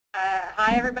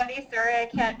Hi everybody, sorry I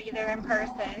can't be there in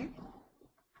person.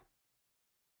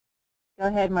 Go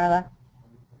ahead, Marla.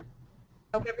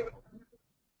 Hope everybody,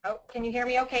 can you hear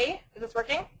me okay? Is this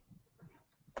working?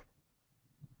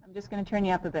 I'm just going to turn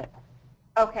you up a bit.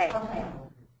 Okay.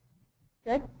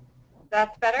 Good?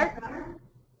 That's better?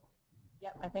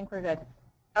 Yep, I think we're good.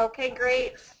 Okay,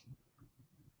 great.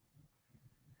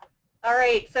 All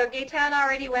right, so Gaetan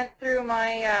already went through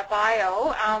my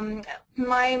bio.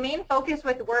 My main focus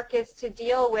with work is to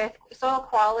deal with soil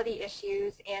quality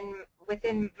issues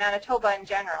within Manitoba in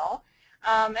general.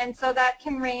 And so that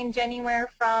can range anywhere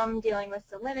from dealing with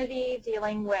salinity,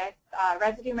 dealing with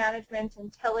residue management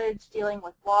and tillage, dealing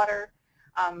with water,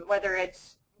 whether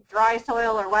it's dry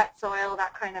soil or wet soil,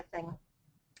 that kind of thing.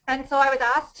 And so I was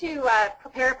asked to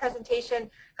prepare a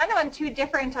presentation kind of on two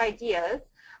different ideas.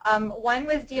 One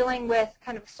was dealing with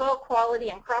kind of soil quality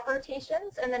and crop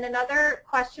rotations, and then another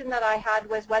question that I had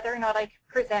was whether or not I could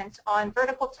present on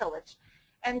vertical tillage.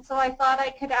 And so I thought I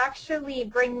could actually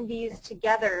bring these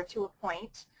together to a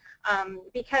point,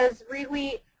 because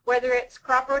really, whether it's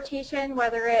crop rotation,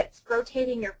 whether it's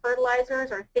rotating your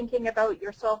fertilizers or thinking about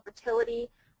your soil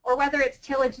fertility, or whether it's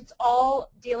tillage, it's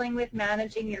all dealing with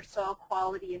managing your soil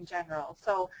quality in general.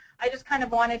 So I just kind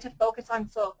of wanted to focus on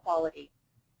soil quality.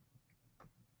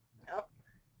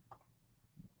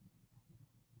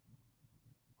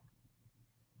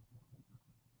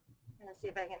 Let's see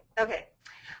if I can, okay.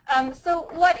 So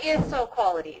what is soil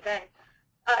quality then?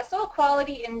 Soil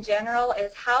quality in general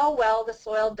is how well the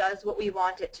soil does what we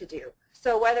want it to do.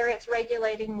 So whether it's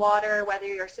regulating water, whether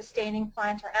you're sustaining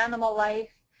plant or animal life,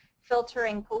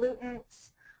 filtering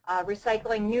pollutants,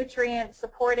 recycling nutrients,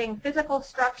 supporting physical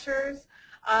structures,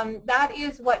 that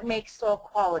is what makes soil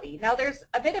quality. Now there's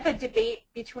a bit of a debate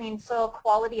between soil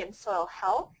quality and soil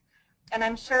health. And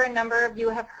I'm sure a number of you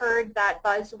have heard that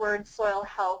buzzword soil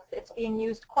health. It's being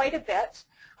used quite a bit,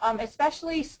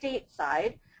 especially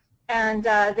stateside. And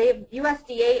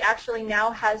USDA actually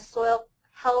now has soil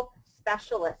health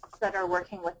specialists that are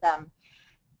working with them.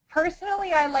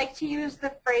 Personally, I like to use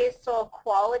the phrase soil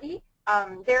quality.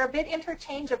 They're a bit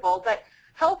interchangeable, but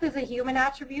health is a human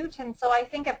attribute, and so I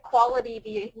think of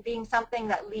quality being something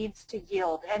that leads to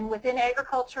yield. And within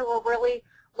agriculture, we're really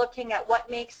looking at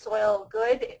what makes soil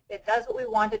good. It does what we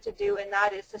want it to do, and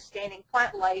that is sustaining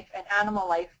plant life and animal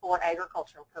life for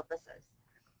agricultural purposes.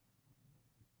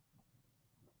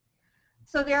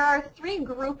 So there are three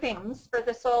groupings for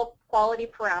the soil quality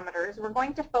parameters. We're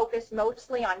going to focus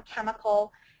mostly on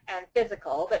chemical and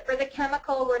physical, but for the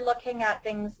chemical, we're looking at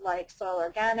things like soil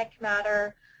organic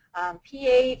matter,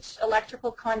 pH,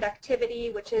 electrical conductivity,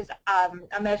 which is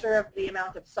a measure of the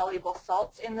amount of soluble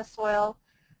salts in the soil,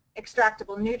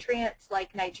 extractable nutrients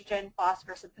like nitrogen,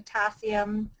 phosphorus, and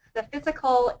potassium. The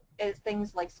physical is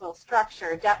things like soil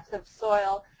structure, depth of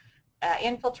soil,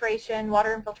 infiltration,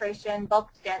 water infiltration,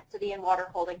 bulk density, and water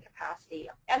holding capacity.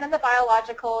 And then the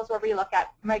biological is where we look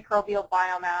at microbial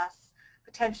biomass,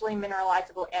 potentially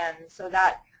mineralizable ends, so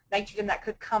that nitrogen that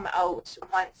could come out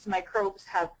once microbes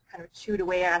have kind of chewed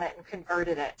away on it and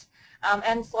converted it,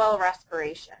 and soil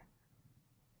respiration.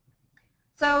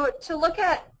 So to look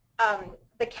at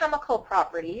the chemical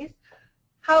properties,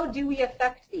 how do we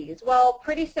affect these? Well,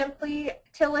 pretty simply,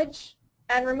 tillage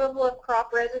and removal of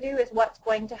crop residue is what's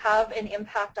going to have an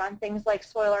impact on things like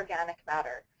soil organic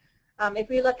matter. If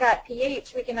we look at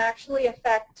pH, we can actually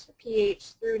affect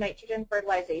pH through nitrogen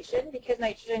fertilization, because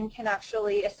nitrogen can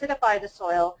actually acidify the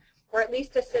soil, or at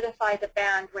least acidify the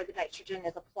band where the nitrogen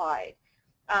is applied.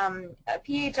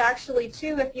 pH actually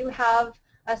too, if you have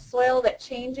a soil that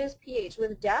changes pH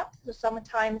with depth, so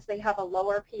sometimes they have a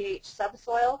lower pH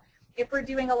subsoil. If we're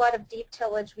doing a lot of deep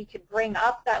tillage, we could bring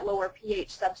up that lower pH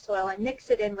subsoil and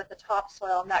mix it in with the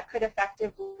topsoil, and that could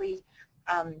effectively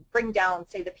bring down,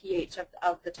 say, the pH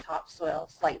of the topsoil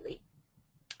slightly.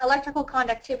 Electrical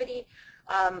conductivity,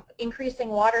 increasing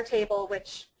water table,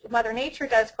 which Mother Nature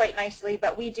does quite nicely,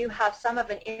 but we do have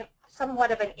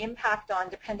somewhat of an impact on,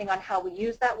 depending on how we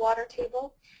use that water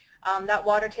table. That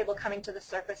water table coming to the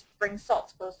surface brings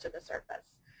salts close to the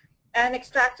surface. And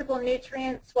extractable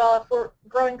nutrients, well, if we're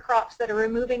growing crops that are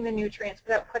removing the nutrients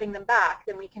without putting them back,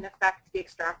 then we can affect the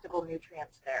extractable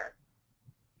nutrients there.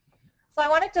 So I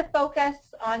wanted to focus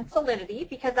on salinity,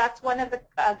 because that's one of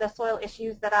the soil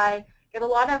issues that I get a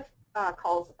lot of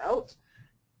calls about.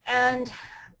 And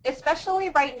especially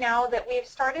right now that we've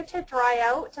started to dry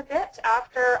out a bit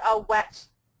after a wet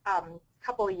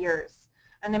couple of years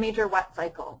and a major wet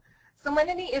cycle.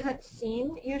 Salinity isn't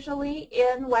seen usually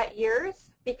in wet years,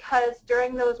 because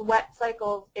during those wet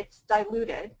cycles it's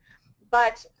diluted,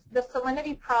 but the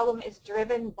salinity problem is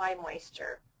driven by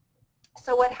moisture.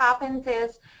 So what happens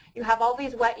is You have all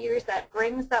these wet years that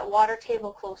brings that water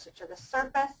table closer to the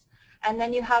surface, and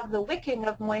then you have the wicking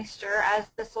of moisture as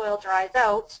the soil dries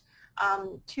out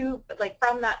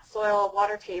from that soil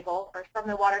water table, or from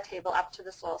the water table up to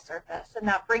the soil surface, and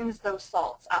that brings those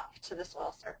salts up to the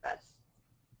soil surface.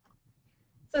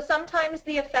 So sometimes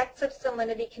the effects of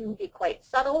salinity can be quite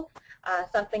subtle,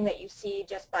 something that you see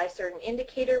just by certain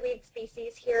indicator weed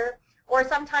species here, or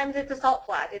sometimes it's a salt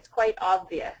flat. It's quite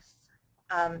obvious.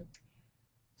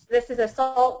 So this is a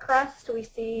salt crust we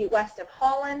see west of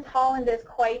Holland. Holland is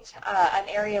quite an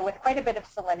area with quite a bit of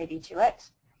salinity to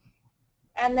it.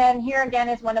 And then here again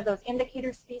is one of those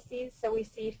indicator species. So we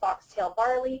see foxtail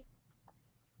barley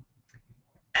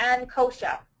and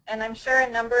kochia. And I'm sure a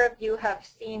number of you have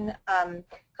seen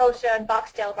kochia and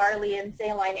foxtail barley in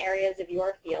saline areas of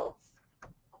your fields.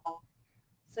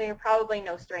 So you're probably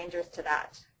no strangers to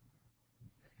that.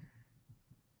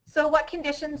 So what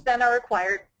conditions then are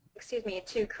required,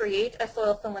 to create a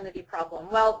soil salinity problem?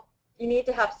 Well, you need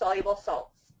to have soluble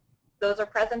salts. Those are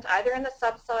present either in the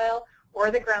subsoil or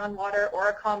the groundwater, or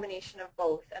a combination of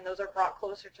both, and those are brought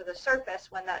closer to the surface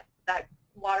when that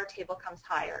water table comes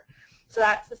higher. So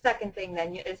that's the second thing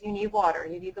then, is you need water.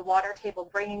 You need the water table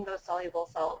bringing those soluble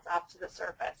salts up to the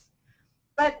surface.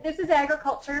 But this is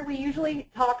agriculture. We usually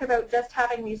talk about just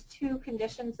having these two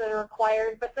conditions that are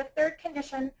required, but the third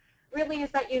condition really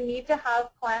is that you need to have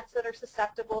plants that are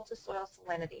susceptible to soil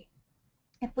salinity.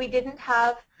 If we didn't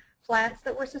have plants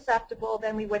that were susceptible,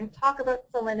 then we wouldn't talk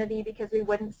about salinity, because we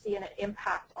wouldn't see an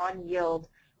impact on yield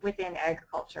within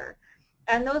agriculture.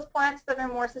 And those plants that are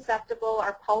more susceptible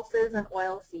are pulses and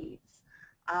oil seeds.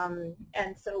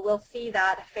 And so we'll see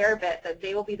that a fair bit, that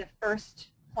they will be the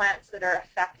first plants that are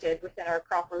affected within our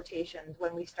crop rotations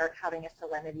when we start having a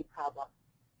salinity problem.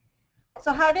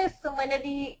 So how does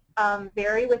salinity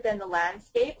vary within the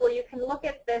landscape? Well, you can look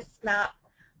at this map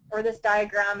or this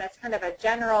diagram as kind of a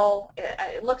general,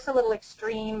 it looks a little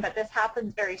extreme, but this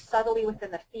happens very subtly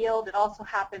within the field. It also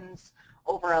happens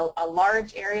over a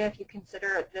large area, if you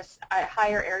consider this a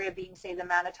higher area being, say, the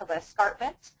Manitoba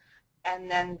escarpment,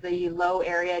 and then the low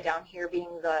area down here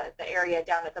being the area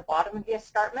down at the bottom of the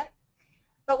escarpment.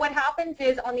 But what happens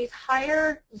is on these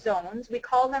higher zones, we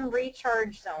call them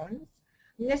recharge zones.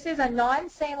 And this is a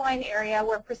non-saline area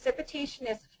where precipitation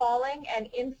is falling and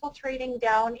infiltrating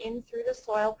down in through the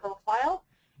soil profile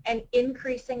and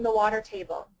increasing the water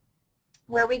table.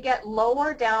 Where we get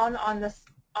lower down on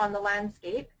the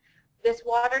landscape, this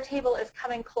water table is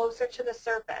coming closer to the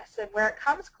surface. And where it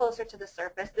comes closer to the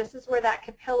surface, this is where that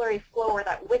capillary flow or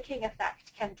that wicking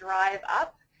effect can drive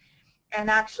up and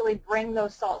actually bring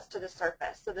those salts to the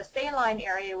surface. So the saline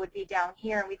area would be down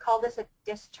here, and we call this a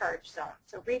discharge zone.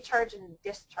 So recharge and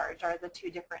discharge are the two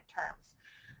different terms.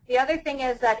 The other thing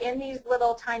is that in these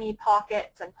little tiny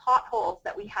pockets and potholes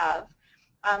that we have,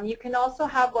 you can also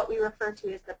have what we refer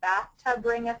to as the bathtub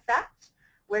ring effect,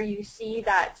 where you see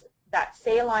that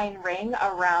saline ring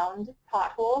around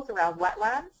potholes, around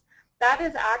wetlands. That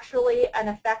is actually an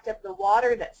effect of the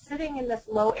water that's sitting in this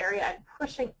low area and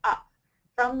pushing up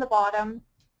from the bottom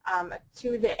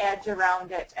to the edge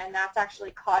around it, and that's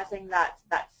actually causing that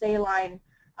saline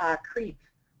creep,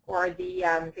 or the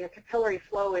capillary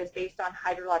flow is based on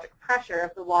hydrologic pressure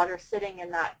of the water sitting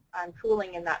in that,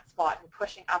 pooling in that spot and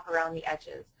pushing up around the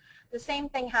edges. The same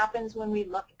thing happens when we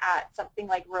look at something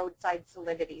like roadside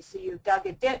salinity. So you've dug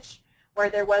a ditch where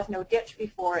there was no ditch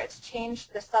before. It's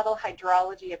changed the subtle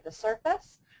hydrology of the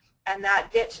surface, and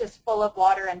that ditch is full of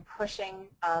water and pushing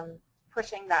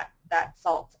that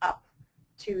salt up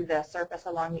to the surface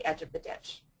along the edge of the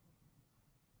ditch.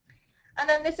 And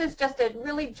then this is just a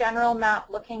really general map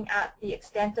looking at the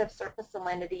extent of surface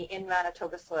salinity in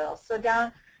Manitoba soils. So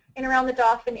down in around the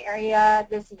Dauphin area,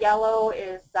 this yellow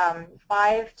is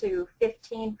 5 to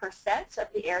 15% of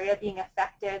the area being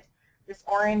affected. This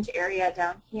orange area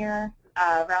down here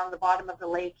around the bottom of the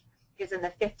lake is in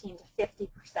the 15 to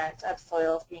 50% of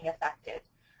soils being affected.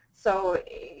 So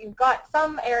you've got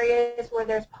some areas where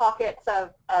there's pockets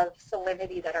of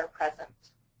salinity that are present.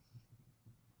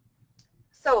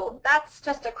 So that's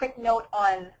just a quick note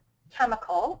on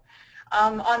chemical.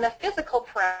 On the physical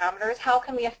parameters, how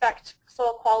can we affect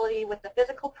soil quality with the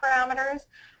physical parameters?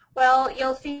 Well,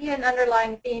 you'll see an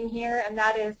underlying theme here, and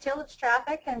that is tillage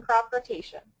traffic and crop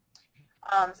rotation.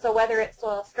 So whether it's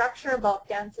soil structure, bulk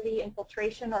density,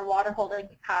 infiltration, or water holding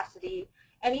capacity,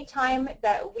 anytime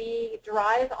that we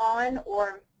drive on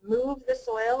or move the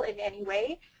soil in any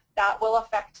way, that will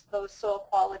affect those soil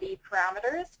quality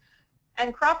parameters.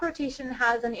 And crop rotation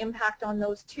has an impact on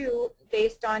those too,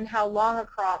 based on how long a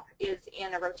crop is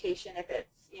in a rotation, if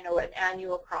it's, you know, an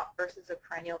annual crop versus a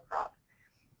perennial crop.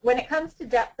 When it comes to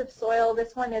depth of soil,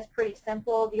 this one is pretty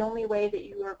simple. The only way that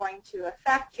you are going to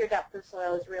affect your depth of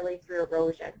soil is really through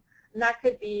erosion. And that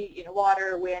could be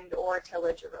water, wind, or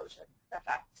tillage erosion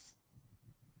effects.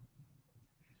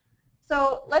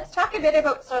 So let's talk a bit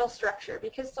about soil structure,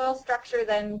 because soil structure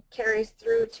then carries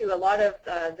through to a lot of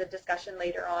the discussion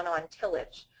later on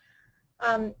tillage.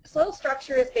 Soil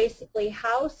structure is basically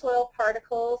how soil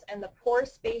particles and the pore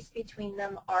space between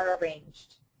them are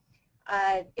arranged.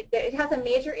 It has a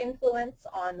major influence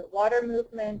on water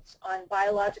movement, on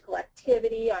biological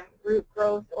activity, on root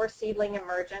growth or seedling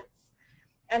emergence.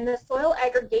 And the soil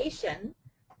aggregation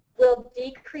will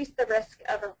decrease the risk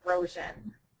of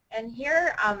erosion. And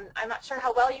here, I'm not sure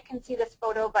how well you can see this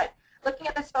photo, but looking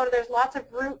at this photo, there's lots of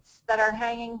roots that are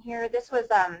hanging here. This was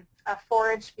a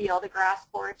forage field, a grass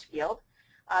forage field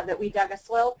that we dug a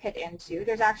soil pit into.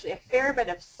 There's actually a fair bit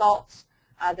of salt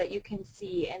that you can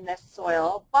see in this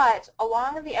soil, but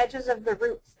along the edges of the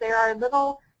roots, there are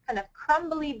little kind of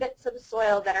crumbly bits of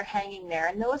soil that are hanging there,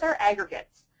 and those are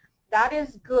aggregates. That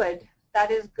is good.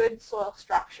 That is good soil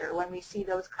structure when we see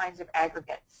those kinds of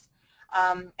aggregates.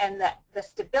 And the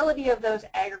stability of those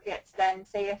aggregates then,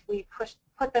 say if we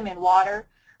put them in water,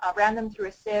 ran them through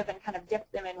a sieve and kind of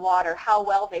dipped them in water, how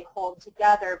well they hold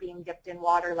together being dipped in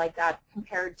water like that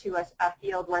compared to a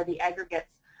field where the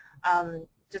aggregates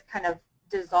just kind of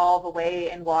dissolve away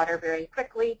in water very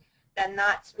quickly, then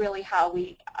that's really how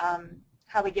we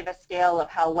give a scale of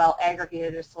how well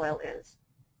aggregated a soil is.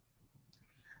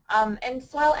 And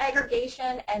soil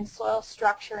aggregation and soil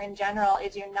structure in general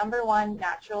is your #1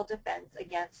 natural defense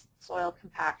against soil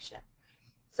compaction.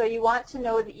 So you want to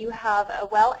know that you have a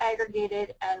well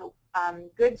aggregated and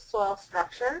good soil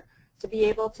structure to be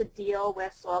able to deal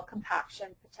with soil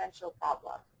compaction potential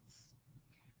problems.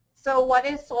 So what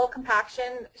is soil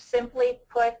compaction? Simply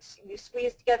put, you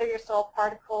squeeze together your soil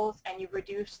particles and you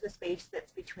reduce the space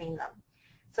that's between them.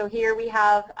 So here we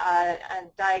have a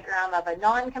diagram of a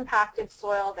non-compacted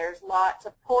soil. There's lots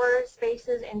of pore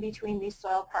spaces in between these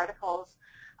soil particles.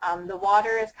 The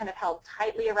water is kind of held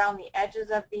tightly around the edges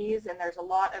of these, and there's a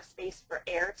lot of space for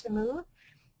air to move.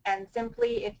 And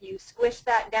simply, if you squish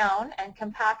that down and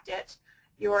compact it,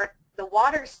 the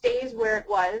water stays where it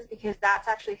was because that's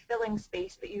actually filling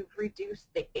space, but you've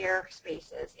reduced the air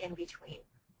spaces in between.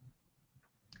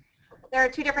 There are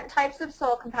two different types of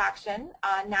soil compaction,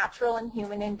 natural and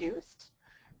human-induced.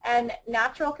 And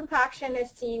natural compaction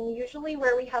is seen usually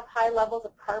where we have high levels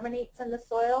of carbonates in the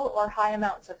soil or high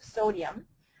amounts of sodium.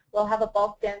 We'll have a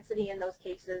bulk density in those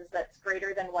cases that's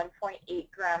greater than 1.8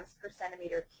 grams per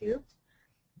centimeter cubed.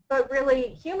 But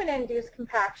really, human-induced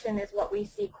compaction is what we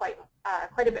see quite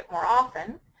a bit more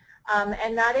often.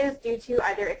 And that is due to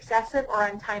either excessive or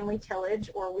untimely tillage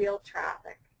or wheel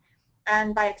traffic.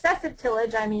 And by excessive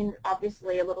tillage, I mean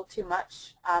obviously a little too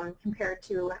much compared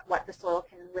to what the soil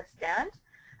can withstand.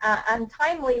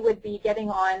 Untimely would be getting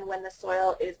on when the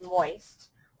soil is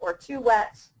moist or too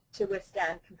wet to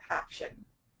withstand compaction.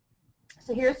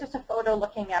 So here's just a photo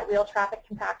looking at wheel traffic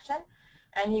compaction,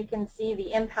 and you can see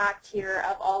the impact here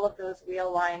of all of those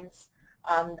wheel lines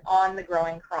on the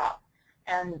growing crop.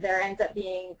 And there ends up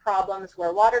being problems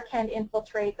where water can't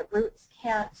infiltrate, the roots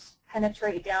can't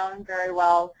penetrate down very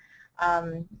well,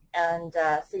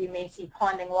 so you may see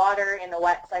ponding water in the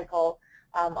wet cycle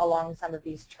along some of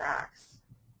these tracks.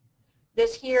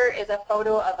 This here is a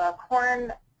photo of a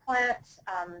corn plant,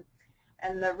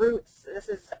 and the roots, this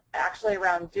is actually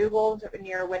around Dugald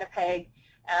near Winnipeg,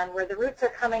 and where the roots are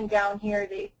coming down here,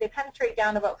 they penetrate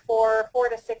down about 4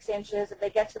 to 6 inches, and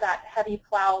they get to that heavy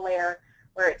plow layer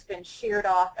where it's been sheared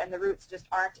off and the roots just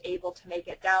aren't able to make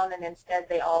it down, and instead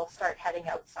they all start heading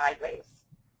out sideways.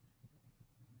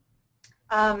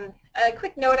 A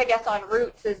quick note, I guess, on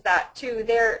roots is that, too,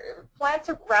 their plants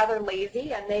are rather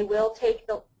lazy and they will take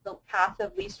the path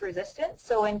of least resistance.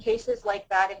 So in cases like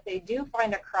that, if they do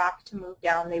find a crack to move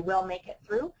down, they will make it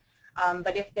through.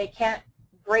 But if they can't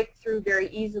break through very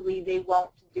easily, they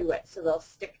won't do it. So they'll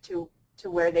stick to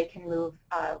where they can move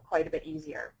quite a bit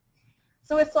easier.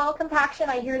 So with soil compaction,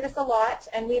 I hear this a lot,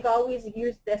 and we've always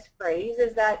used this phrase,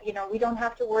 is that, we don't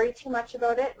have to worry too much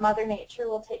about it. Mother Nature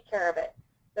will take care of it.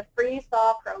 The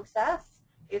freeze-thaw process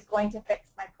is going to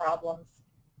fix my problems.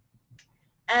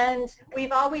 And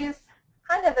we've always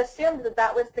kind of assumed that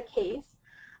that was the case.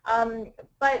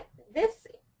 But this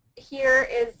here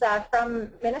is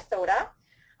from Minnesota.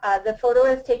 The photo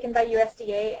is taken by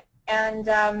USDA, and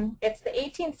it's the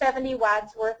 1870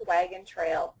 Wadsworth Wagon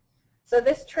Trail. So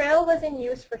this trail was in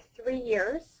use for 3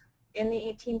 years in the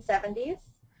 1870s.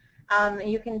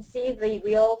 You can see the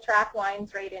wheel track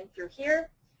lines right in through here.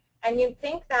 And you'd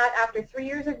think that after 3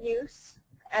 years of use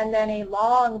and then a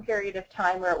long period of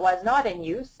time where it was not in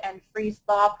use, and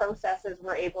freeze-thaw processes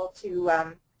were able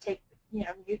to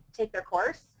take their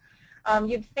course.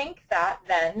 You'd think that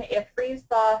then, if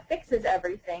freeze-thaw fixes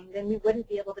everything, then we wouldn't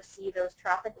be able to see those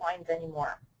traffic lines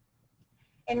anymore.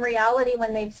 In reality,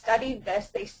 when they've studied this,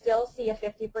 they still see a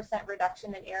 50%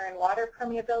 reduction in air and water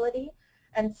permeability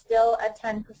and still a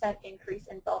 10% increase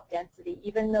in bulk density,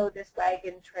 even though this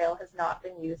wagon trail has not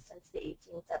been used since the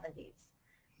 1870s.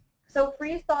 So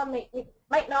freeze-thaw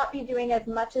might not be doing as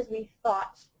much as we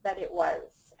thought that it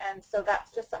was, and so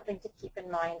that's just something to keep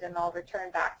in mind, and I'll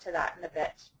return back to that in a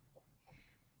bit.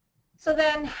 So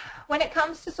then, when it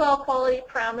comes to soil quality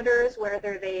parameters,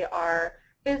 whether they are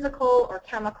physical or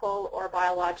chemical or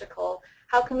biological,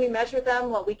 how can we measure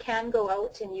them? Well, we can go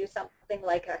out and use something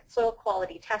like a soil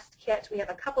quality test kit. We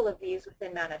have a couple of these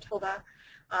within Manitoba.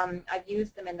 I've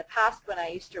used them in the past when I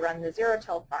used to run the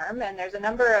zero-till farm, and there's a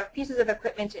number of pieces of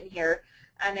equipment in here,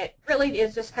 and it really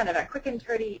is just kind of a quick and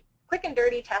dirty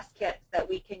test kit that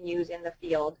we can use in the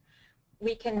field.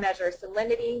 We can measure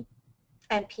salinity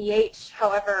and pH.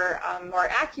 However, more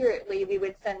accurately, we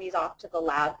would send these off to the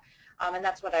lab. And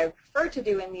that's what I prefer to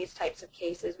do in these types of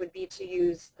cases, would be to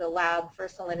use the lab for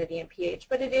salinity and pH.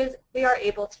 But we are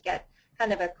able to get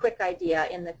kind of a quick idea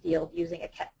in the field using a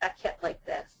kit like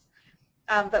this.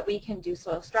 But we can do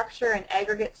soil structure and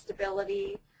aggregate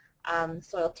stability,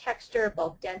 soil texture,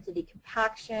 bulk density,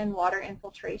 compaction, water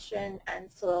infiltration,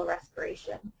 and soil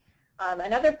respiration.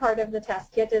 Another part of the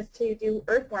test kit is to do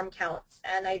earthworm counts.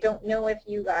 And I don't know if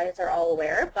you guys are all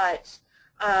aware, but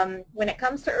when it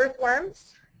comes to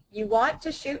earthworms, you want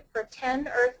to shoot for 10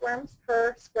 earthworms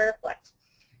per square foot.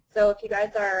 So if you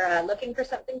guys are looking for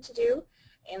something to do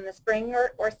in the spring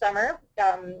or summer,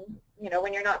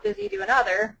 when you're not busy doing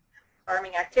other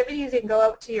farming activities, you can go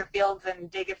out to your fields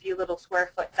and dig a few little square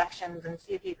foot sections and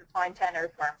see if you can find 10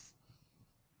 earthworms.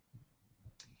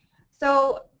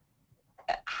 So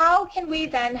how can we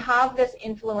then have this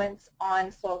influence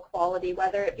on soil quality,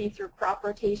 whether it be through crop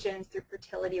rotations, through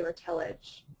fertility, or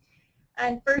tillage?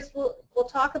 And first, we'll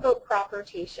talk about crop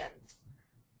rotations.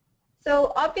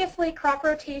 So obviously, crop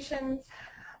rotations,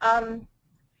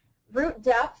 root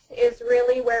depth is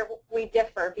really where we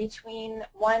differ between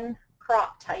one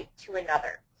crop type to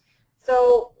another.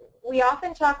 So we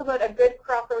often talk about a good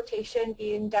crop rotation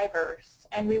being diverse,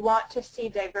 and we want to see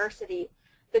diversity.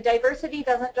 The diversity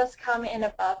doesn't just come in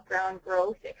above ground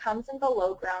growth, it comes in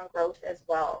below ground growth as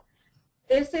well.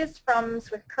 This is from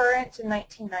Swift Current in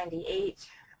 1998.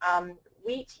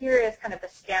 Wheat here is kind of the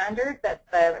standard that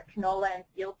the canola and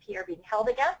field pea are being held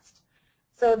against.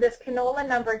 So this canola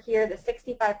number here, the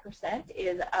 65%,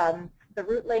 is the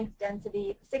root length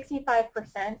density,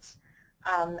 65%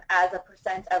 as a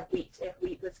percent of wheat, if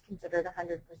wheat was considered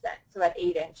 100%, so at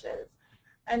 8 inches.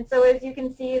 And so as you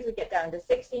can see, as we get down to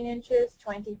 16 inches,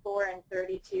 24, and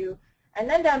 32, and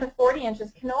then down to 40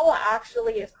 inches, canola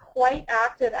actually is quite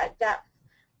active at depth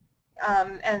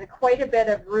and quite a bit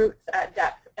of roots at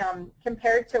depth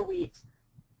compared to wheat,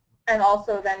 and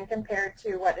also then compared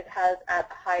to what it has at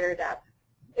a higher depth.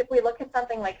 If we look at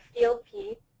something like field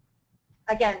pea,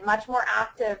 again, much more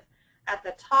active at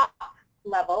the top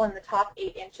level, in the top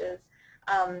 8 inches,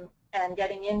 and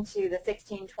getting into the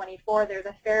 16, 24, there's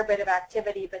a fair bit of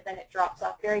activity, but then it drops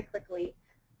off very quickly,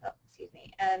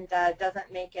 and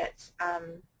doesn't make it,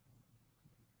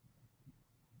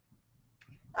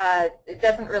 it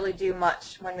doesn't really do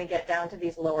much when we get down to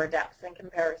these lower depths in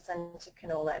comparison to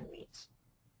canola and wheat.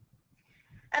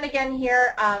 And again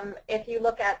here, if you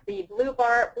look at the blue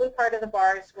part of the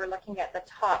bars, we're looking at the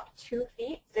top 2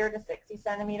 feet, 0 to 60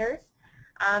 centimeters,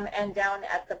 and down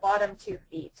at the bottom 2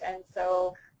 feet. And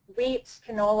so wheat,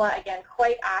 canola, again,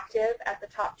 quite active at the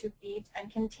top 2 feet,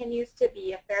 and continues to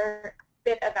be a fair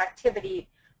bit of activity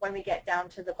when we get down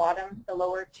to the bottom, the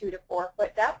lower 2 to 4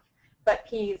 foot depth. But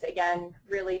peas, again,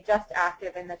 really just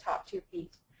active in the top 2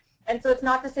 feet. And so it's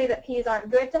not to say that peas aren't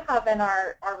good to have in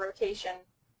our rotation,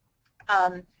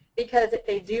 because if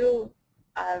they do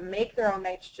make their own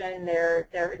nitrogen,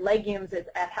 their legumes,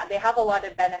 they have a lot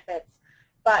of benefits,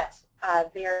 but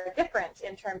they're different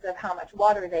in terms of how much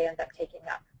water they end up taking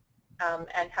up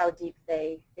and how deep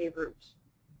they root.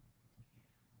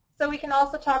 So we can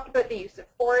also talk about the use of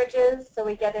forages. So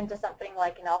we get into something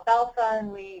like an alfalfa,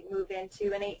 and we move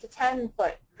into an 8 to 10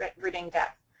 foot rooting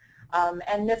depth.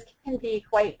 And this can be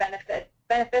quite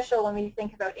beneficial when we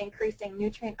think about increasing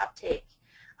nutrient uptake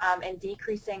and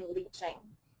decreasing leaching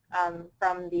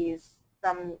from the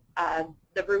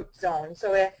root zone.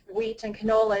 So if wheat and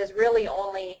canola is really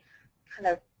only kind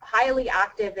of highly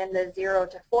active in the 0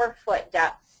 to 4 foot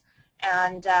depths,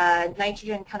 and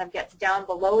nitrogen kind of gets down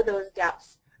below those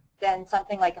depths, then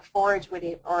something like a forage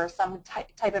would, or some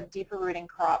type of deeper rooting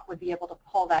crop would be able to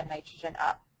pull that nitrogen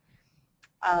up.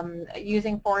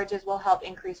 Using forages will help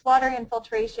increase water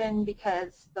infiltration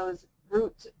because those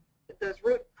root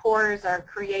pores are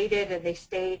created and they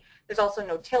stay. There's also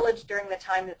no tillage during the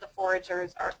time that the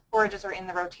forages are in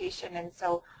the rotation, and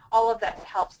so all of that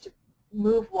helps to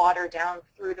move water down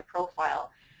through the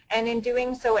profile. And in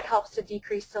doing so, it helps to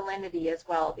decrease salinity as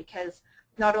well, because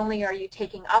not only are you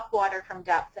taking up water from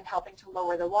depth and helping to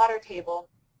lower the water table,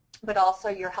 but also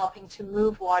you're helping to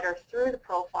move water through the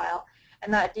profile,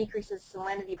 and that decreases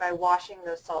salinity by washing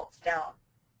those salts down.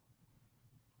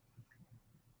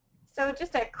 So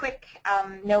just a quick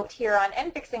note here on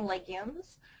end-fixing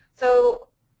legumes. So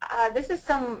this is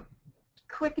some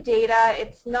quick data.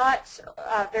 It's not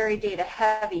very data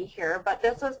heavy here, but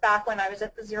this was back when I was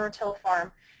at the zero-till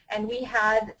farm, and we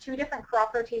had two different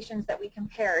crop rotations that we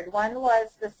compared. One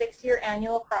was the 6-year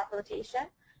annual crop rotation,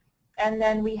 and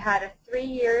then we had 3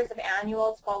 years of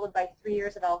annuals followed by 3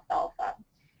 years of alfalfa.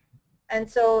 And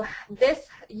so this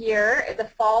year, the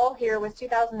fall here was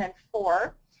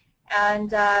 2004,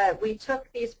 and we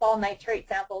took these fall nitrate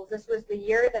samples. This was the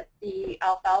year that the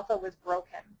alfalfa was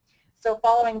broken. So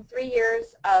following 3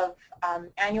 years of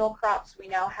annual crops, we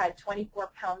now had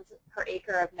 24 pounds per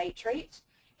acre of nitrate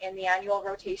in the annual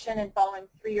rotation, and following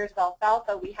 3 years of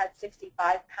alfalfa, we had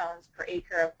 65 pounds per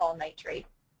acre of fall nitrate.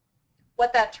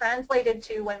 What that translated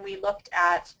to when we looked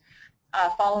at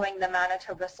following the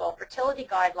Manitoba Soil Fertility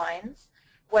Guidelines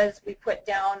was we put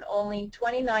down only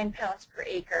 29 pounds per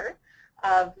acre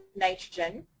of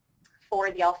nitrogen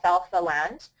for the alfalfa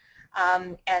land,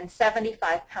 and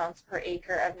 75 pounds per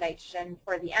acre of nitrogen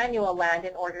for the annual land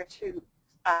in order to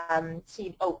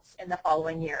seed oats in the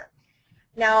following year.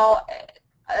 Now,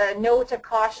 a note of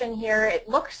caution here, it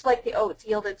looks like the oats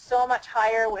yielded so much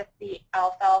higher with the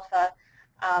alfalfa,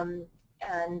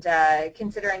 and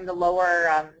considering the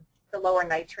lower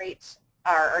nitrate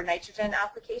or nitrogen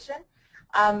application.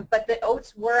 But the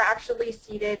oats were actually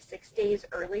seeded 6 days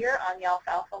earlier on the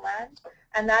alfalfa land,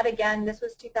 and that again, this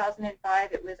was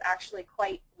 2005. It was actually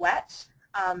quite wet,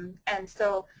 and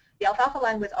so the alfalfa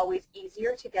land was always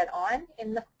easier to get on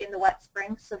in the wet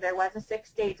spring. So there was a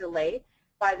 6-day delay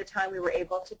by the time we were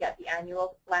able to get the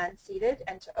annual land seeded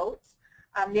and to oats.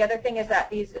 The other thing is that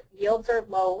these yields are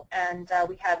low, and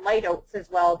we had light oats as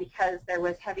well because there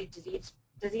was heavy disease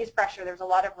pressure. There was a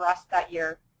lot of rust that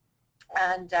year,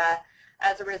 and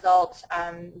as a result,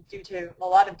 due to a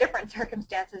lot of different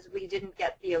circumstances, we didn't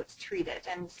get the oats treated.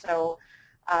 And so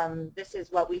this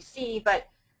is what we see, but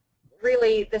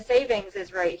really the savings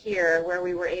is right here where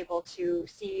we were able to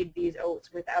seed these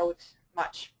oats without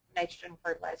much nitrogen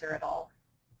fertilizer at all.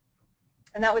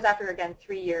 And that was after, again,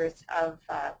 3 years of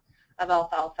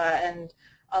alfalfa. And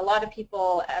a lot of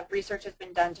people, research has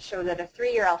been done to show that a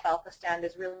 3-year alfalfa stand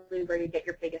is really where you get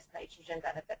your biggest nitrogen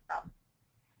benefit from.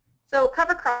 So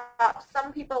cover crops,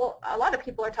 a lot of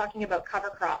people are talking about cover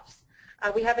crops.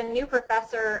 We have a new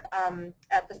professor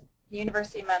at the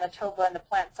University of Manitoba in the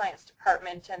Plant Science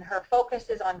Department, and her focus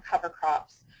is on cover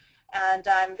crops. And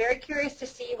I'm very curious to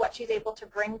see what she's able to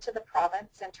bring to the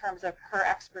province in terms of her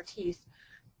expertise.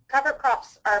 Cover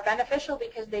crops are beneficial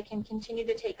because they can continue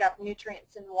to take up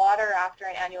nutrients and water after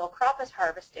an annual crop is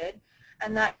harvested,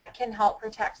 and that can help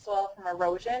protect soil from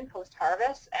erosion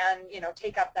post-harvest and,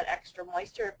 take up that extra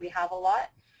moisture if we have a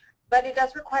lot. But it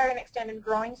does require an extended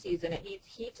growing season. It needs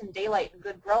heat and daylight and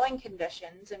good growing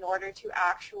conditions in order to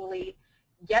actually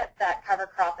get that cover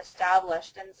crop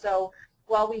established. And so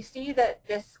while we see that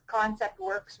this concept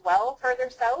works well further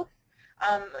south,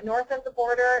 north of the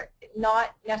border,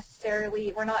 not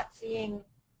necessarily, we're not seeing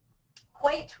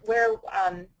quite where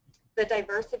the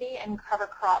diversity and cover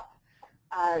crop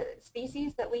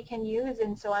species that we can use,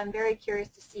 and so I'm very curious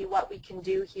to see what we can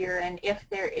do here and if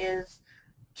there is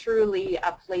truly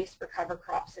a place for cover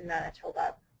crops in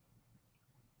Manitoba.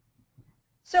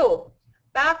 So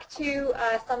back to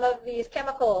some of these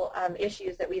chemical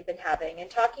issues that we've been having and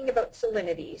talking about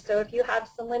salinity. So if you have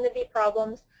salinity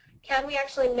problems, can we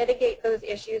actually mitigate those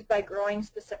issues by growing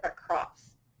specific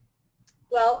crops?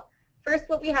 Well, first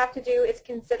what we have to do is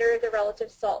consider the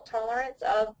relative salt tolerance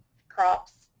of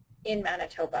crops in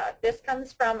Manitoba. This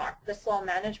comes from the Soil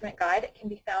Management Guide. It can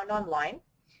be found online.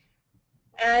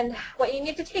 And what you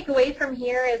need to take away from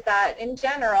here is that in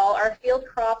general, our field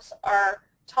crops are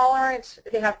tolerant.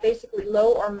 They have basically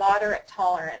low or moderate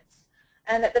tolerance.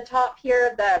 And at the top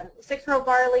here, the 6-row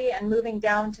barley and moving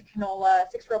down to canola,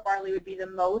 6-row barley would be the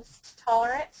most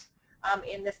tolerant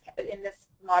in this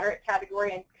moderate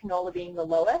category, and canola being the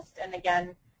lowest. And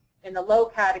again, in the low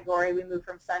category, we move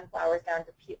from sunflowers down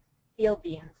to field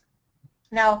beans.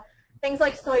 Now, Things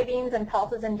like soybeans and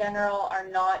pulses in general are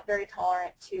not very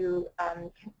tolerant to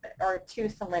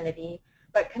salinity,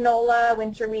 but canola,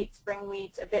 winter wheat, spring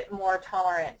wheat, a bit more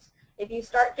tolerant. If you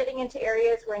start getting into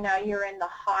areas where now you're in the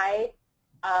high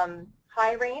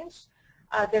range,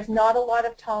 there's not a lot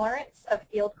of tolerance of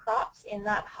field crops in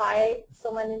that high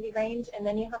salinity range, and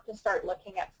then you have to start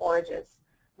looking at forages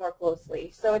more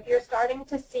closely. So if you're starting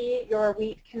to see your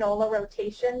wheat canola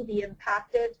rotation be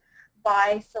impacted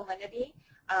by salinity,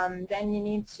 then you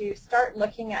need to start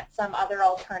looking at some other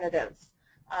alternatives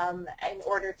in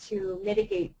order to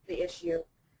mitigate the issue.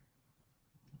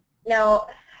 Now,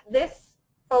 this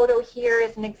photo here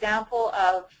is an example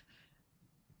of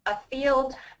a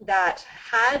field that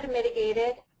had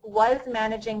mitigated, was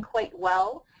managing quite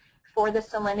well for the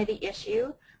salinity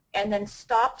issue, and then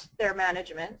stopped their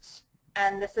management,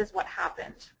 and this is what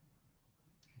happened.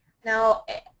 Now,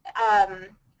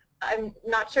 I'm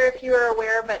not sure if you are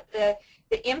aware, but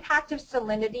the impact of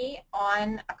salinity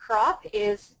on a crop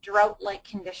is drought-like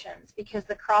conditions because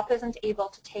the crop isn't able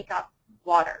to take up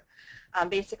water.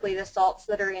 Basically, the salts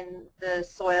that are in the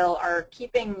soil are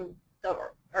keeping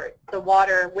the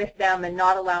water with them and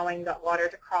not allowing that water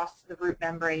to cross the root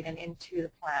membrane and into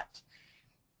the plant.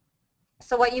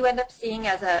 So what you end up seeing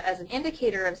as an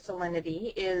indicator of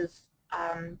salinity is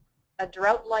a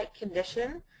drought-like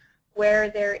condition where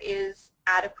there is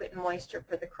adequate moisture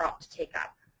for the crop to take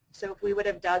up. So if we would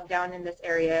have dug down in this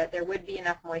area, there would be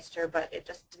enough moisture, but it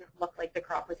just didn't look like the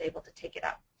crop was able to take it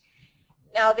up.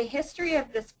 Now, the history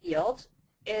of this field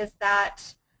is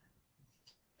that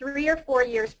 3 or 4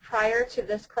 years prior to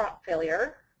this crop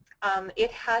failure,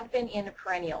 it had been in a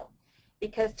perennial,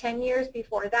 because 10 years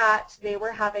before that, they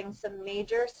were having some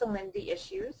major salinity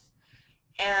issues,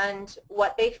 and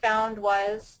what they found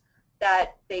was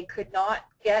that they could not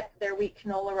get their wheat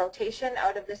canola rotation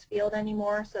out of this field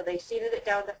anymore, so they seeded it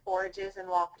down to forages and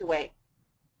walked away.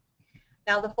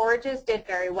 Now, the forages did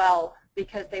very well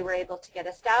because they were able to get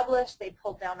established. They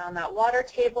pulled down on that water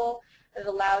table. It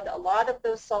allowed a lot of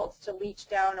those salts to leach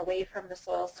down away from the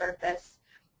soil surface,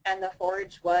 and the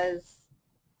forage was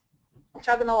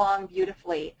chugging along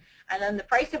beautifully. And then the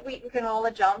price of wheat and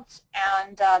canola jumped,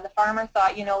 and the farmer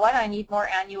thought, you know what, I need more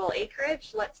annual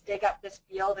acreage. Let's dig up this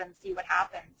field and see what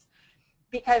happens.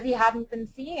 Because he hadn't been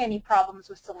seeing any problems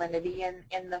with salinity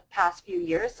in the past few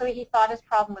years, so he thought his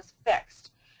problem was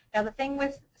fixed. Now, the thing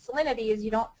with salinity is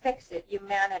you don't fix it, you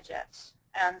manage it.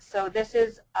 And so this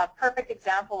is a perfect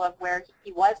example of where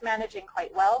he was managing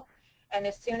quite well, and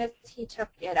as soon as he took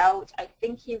it out, I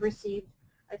think he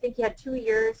had 2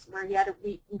 years where he had a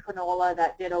wheat and canola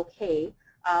that did okay,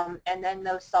 and then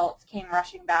those salts came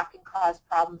rushing back and caused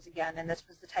problems again, and this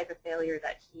was the type of failure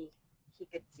that he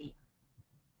could see.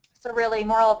 So really,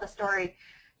 moral of the story,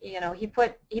 you know, he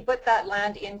put that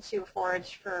land into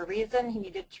forage for a reason. He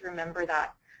needed to remember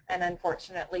that, and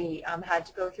unfortunately had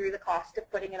to go through the cost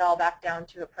of putting it all back down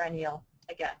to a perennial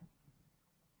again.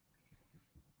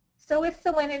 So with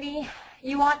salinity,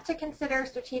 you want to consider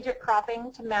strategic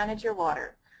cropping to manage your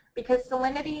water, because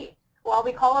salinity, while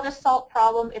we call it a salt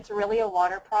problem, it's really a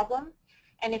water problem.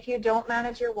 And if you don't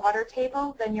manage your water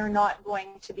table, then you're not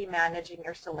going to be managing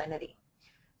your salinity.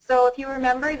 So if you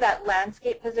remember that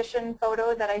landscape position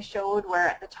photo that I showed where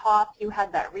at the top you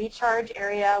had that recharge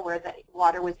area where the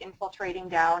water was infiltrating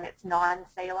down, it's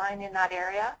non-saline in that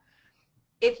area.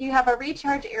 If you have a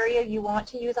recharge area, you want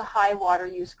to use a high water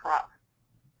use crop,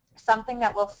 something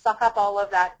that will suck up all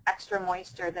of that extra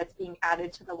moisture that's being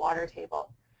added to the water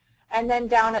table. And then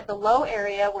down at the low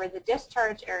area where the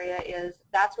discharge area is,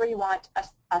 that's where you want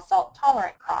a salt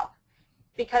tolerant crop.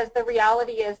 Because the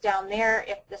reality is down there,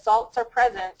 if the salts are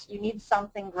present, you need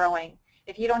something growing.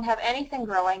 If you don't have anything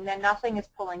growing, then nothing is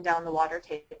pulling down the water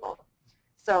table.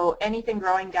 So anything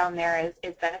growing down there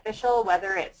is beneficial,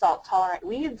 whether it's salt-tolerant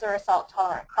weeds or a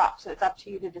salt-tolerant crop. So it's up to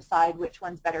you to decide which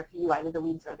one's better for you, either the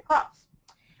weeds or the crops.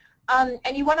 And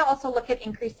you want to also look at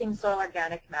increasing soil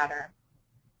organic matter.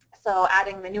 So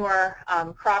adding manure,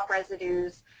 crop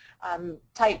residues,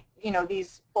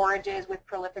 these forages with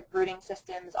prolific rooting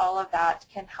systems, all of that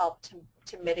can help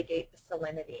to mitigate the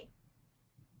salinity.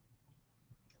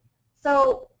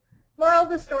 So moral of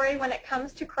the story when it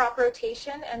comes to crop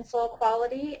rotation and soil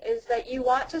quality is that you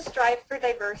want to strive for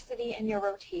diversity in your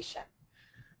rotation.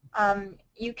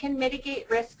 You can mitigate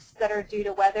risks that are due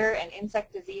to weather and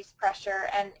insect disease pressure,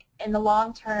 and in the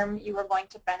long term you are going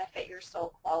to benefit your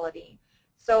soil quality.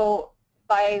 So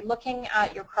by looking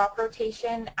at your crop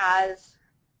rotation as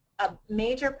a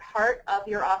major part of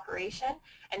your operation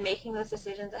and making those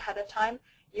decisions ahead of time,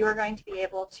 you are going to be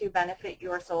able to benefit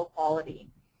your soil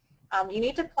quality. You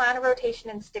need to plan a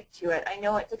rotation and stick to it. I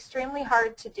know it's extremely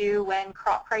hard to do when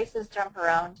crop prices jump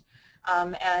around,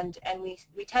 and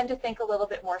we tend to think a little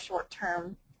bit more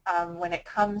short-term when it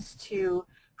comes to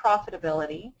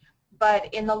profitability.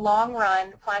 But in the long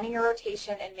run, planning your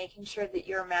rotation and making sure that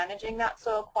you're managing that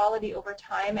soil quality over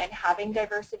time and having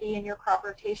diversity in your crop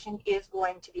rotation is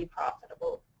going to be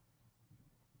profitable.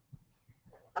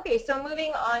 Okay, so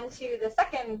moving on to the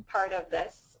second part of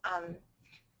this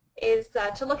is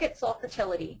to look at soil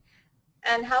fertility.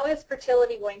 And how is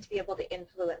fertility going to be able to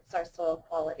influence our soil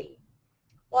quality?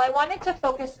 Well, I wanted to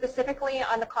focus specifically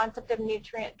on the concept of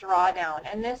nutrient drawdown,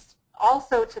 and this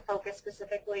also to focus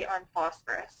specifically on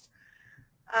phosphorus.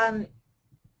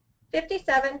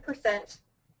 57%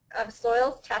 of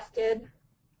soils tested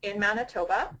in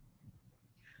Manitoba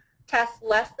test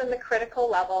less than the critical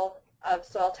level of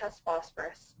soil test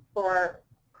phosphorus for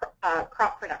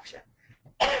crop production.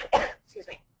 Excuse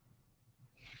me.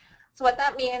 So what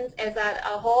that means is that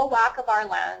a whole whack of our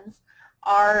lands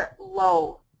are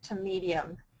low to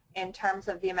medium in terms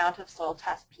of the amount of soil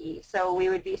test P. So we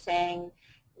would be saying,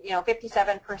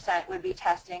 57% would be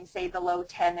testing, say, below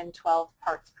 10 and 12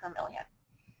 parts per million.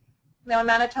 Now in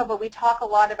Manitoba, we talk a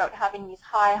lot about having these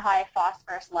high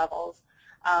phosphorus levels,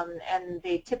 and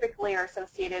they typically are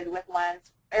associated with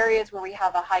areas where we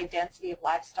have a high density of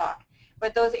livestock.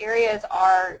 But those areas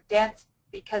are dense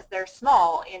because they're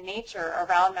small in nature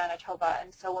around Manitoba,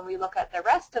 and so when we look at the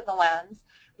rest of the lands,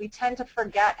 we tend to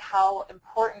forget how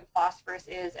important phosphorus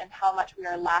is and how much we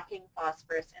are lacking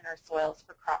phosphorus in our soils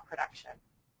for crop production.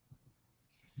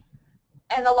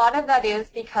 And a lot of that is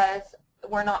because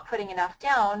we're not putting enough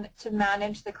down to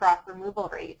manage the crop removal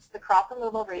rates. The crop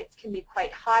removal rates can be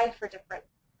quite high for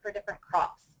different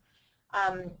crops.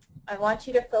 I want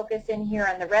you to focus in here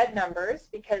on the red numbers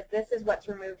because this is what's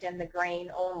removed in the grain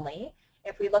only.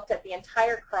 If we looked at the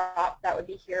entire crop, that would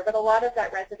be here, but a lot of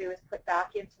that residue is put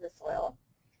back into the soil.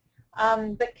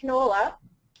 But canola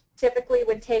typically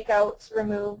would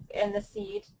remove in the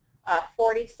seed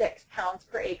 46 pounds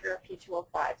per acre of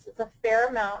P2O5. So it's a fair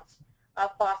amount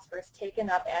of phosphorus taken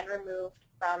up and removed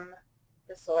from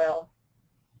the soil.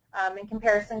 In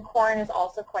comparison, corn is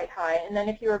also quite high. And then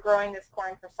if you were growing this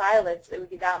corn for silage, it would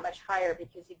be that much higher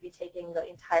because you'd be taking the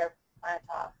entire plant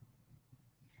off.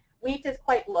 Wheat is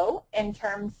quite low in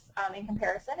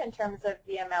comparison in terms of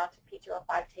the amount of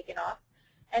P2O5 taken off.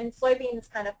 And soybeans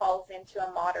kind of falls into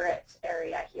a moderate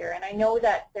area here. And I know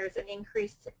that there's an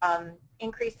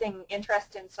increasing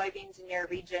interest in soybeans in your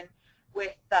region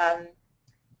with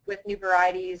new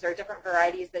varieties or different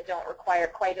varieties that don't require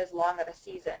quite as long of a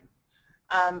season.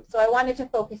 So I wanted to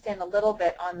focus in a little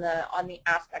bit on the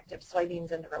aspect of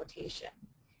soybeans in the rotation.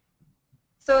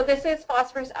 So this is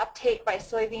phosphorus uptake by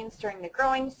soybeans during the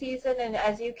growing season, and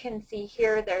as you can see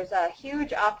here, there's a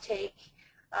huge uptake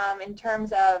in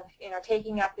terms of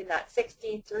taking up in that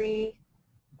 63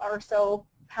 or so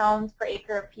pounds per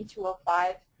acre of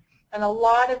P2O5, and a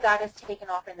lot of that is taken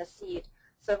off in the seed.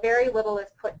 So very little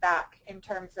is put back in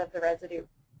terms of the residue.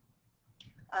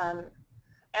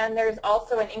 And there's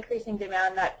also an increasing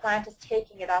demand. That plant is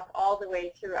taking it up all the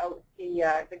way throughout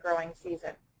the growing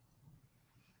season.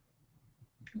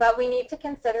 But we need to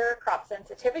consider crop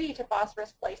sensitivity to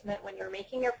phosphorus placement when you're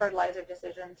making your fertilizer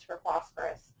decisions for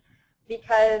phosphorus,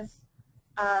 because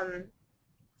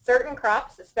certain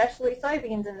crops, especially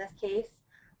soybeans in this case,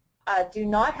 do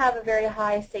not have a very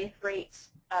high safe rate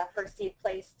for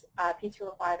seed-placed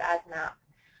P2O5 as MAP.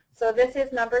 So this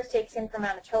is numbers taken from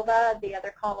Manitoba. The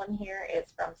other column here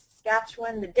is from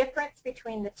Saskatchewan. The difference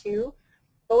between the two,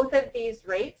 both of these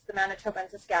rates, the Manitoba and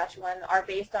Saskatchewan, are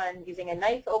based on using a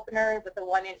knife opener with a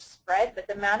 1-inch spread, but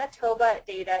the Manitoba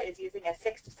data is using a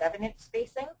 6 to 7-inch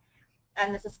spacing,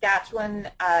 and the Saskatchewan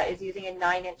is using a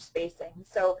 9-inch spacing.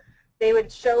 So they would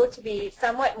show to be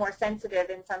somewhat more sensitive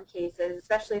in some cases,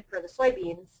 especially for the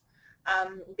soybeans,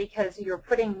 because you're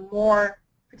putting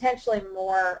potentially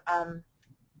more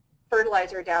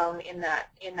fertilizer down in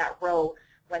that row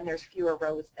when there's fewer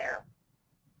rows there.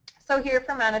 So here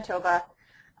for Manitoba,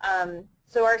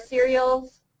 so our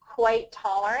cereals quite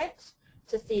tolerant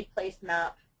to seed-placed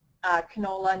MAP.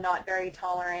 Canola not very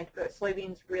tolerant, but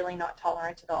soybeans really not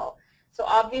tolerant at all. So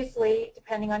obviously,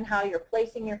 depending on how you're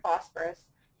placing your phosphorus,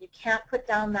 you can't put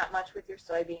down that much with your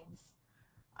soybeans.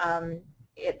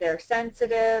 They're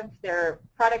sensitive, their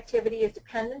productivity is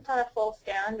dependent on a full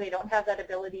stand. They don't have that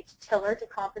ability to tiller to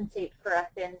compensate for a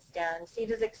thin stand.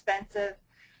 Seed is expensive,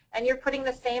 and you're putting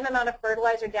the same amount of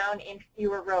fertilizer down in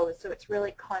fewer rows, so it's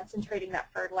really concentrating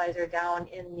that fertilizer down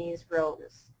in these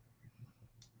rows.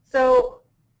 So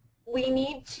we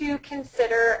need to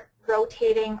consider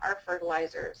rotating our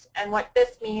fertilizers, and what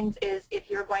this means is if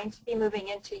you're going to be moving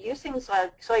into using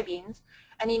soybeans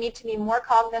and you need to be more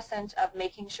cognizant of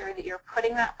making sure that you're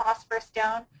putting that phosphorus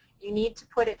down, you need to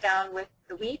put it down with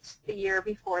the wheat the year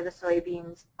before the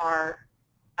soybeans are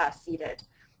seeded.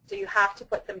 So you have to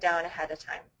put them down ahead of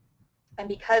time. And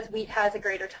because wheat has a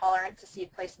greater tolerance to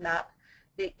seed place MAP,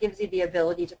 it gives you the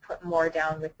ability to put more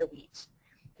down with the wheat.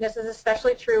 This is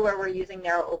especially true where we're using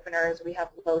narrow openers. We have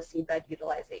low seedbed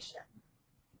utilization.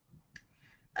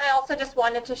 I also just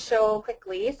wanted to show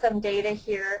quickly some data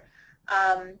here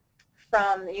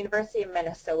from the University of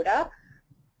Minnesota,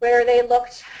 where they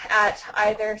looked at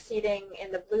either seeding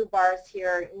in the blue bars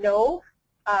here,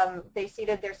 they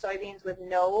seeded their soybeans with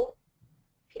no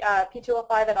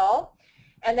P2O5 at all.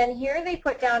 And then here they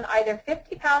put down either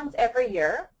 50 pounds every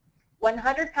year,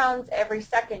 100 pounds every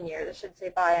second year, this should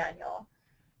say biannual,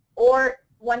 or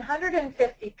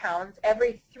 150 pounds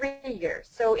every 3 years.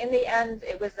 So in the end,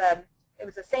 it was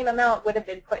the same amount would have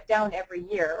been put down every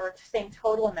year, or the same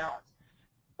total amount.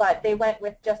 But they went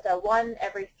with just a 1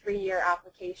 every 3-year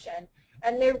application.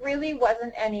 And there really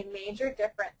wasn't any major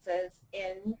differences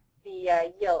in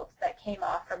the yields that came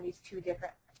off from these two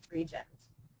different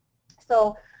regions.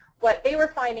 So what they were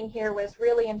finding here was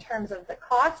really in terms of the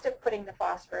cost of putting the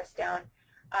phosphorus down,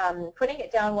 putting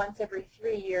it down once every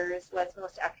 3 years was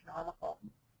most economical.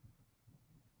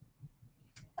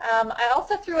 I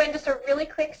also threw in just a really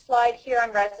quick slide here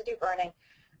on residue burning.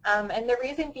 And the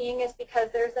reason being is because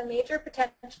there's a major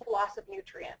potential loss of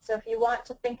nutrients. So if you want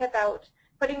to think about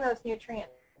putting those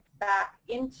nutrients back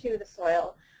into the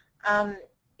soil,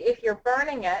 if you're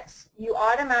burning it, you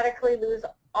automatically lose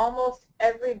almost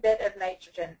every bit of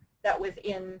nitrogen that was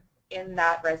in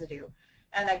that residue,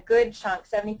 and a good chunk,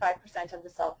 75% of the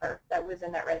sulfur that was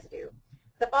in that residue.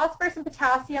 The phosphorus and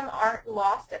potassium aren't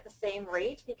lost at the same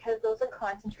rate because those are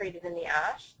concentrated in the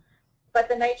ash, but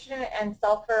the nitrogen and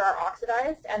sulfur are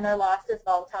oxidized and they're lost as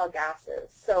volatile gases.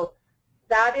 So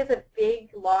that is a big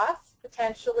loss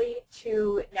potentially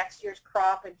to next year's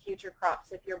crop and future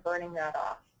crops if you're burning that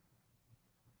off.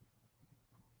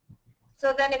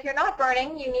 So then if you're not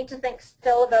burning, you need to think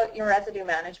still about your residue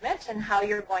management and how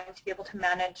you're going to be able to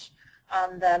manage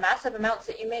the massive amounts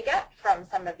that you may get from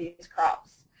some of these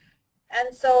crops.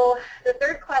 And so the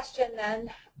third question then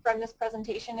from this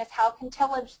presentation is, how can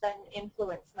tillage then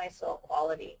influence my soil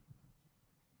quality?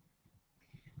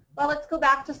 Well, let's go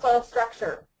back to soil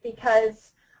structure,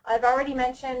 because I've already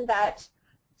mentioned that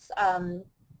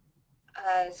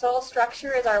soil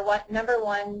structure is our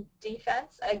 #1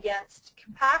 defense against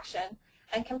compaction,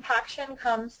 and compaction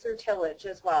comes through tillage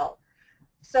as well.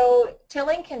 So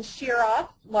tilling can shear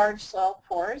off large soil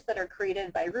pores that are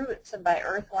created by roots and by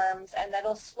earthworms, and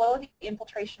that'll slow the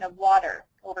infiltration of water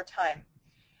over time.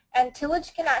 And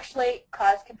tillage can actually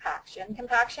cause compaction.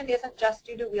 Compaction isn't just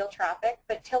due to wheel traffic,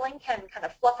 but tilling can kind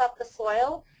of fluff up the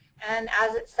soil, and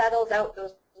as it settles out,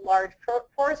 those large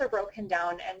pores are broken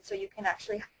down, and so you can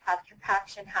actually have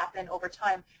compaction happen over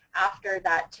time after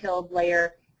that tilled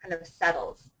layer kind of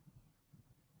settles.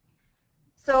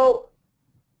 So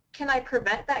can I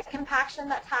prevent that compaction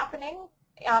that's happening?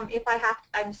 If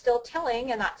I'm still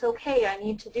tilling, and that's okay, I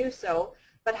need to do so,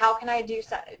 but how can I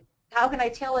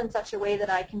till in such a way that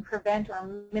I can prevent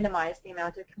or minimize the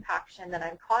amount of compaction that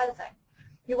I'm causing?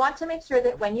 You want to make sure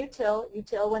that when you till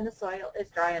when the soil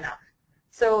is dry enough.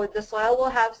 So the soil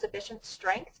will have sufficient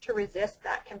strength to resist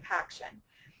that compaction.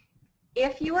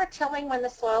 If you are tilling when the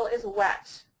soil is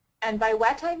wet, and by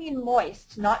wet I mean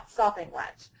moist, not sopping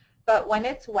wet, but when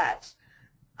it's wet,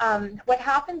 what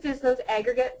happens is those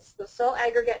aggregates, those soil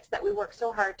aggregates that we work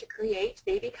so hard to create,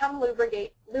 they become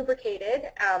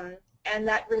lubricated, and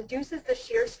that reduces the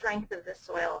shear strength of the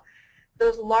soil.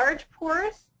 Those large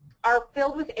pores are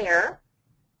filled with air,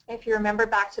 if you remember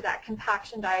back to that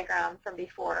compaction diagram from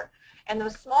before, and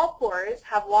those small pores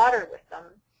have water with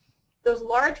them. Those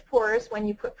large pores, when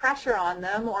you put pressure on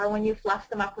them or when you fluff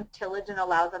them up with tillage and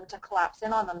allow them to collapse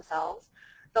in on themselves,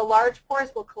 the large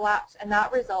pores will collapse, and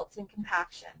that results in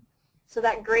compaction. So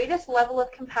that greatest level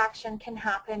of compaction can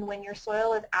happen when your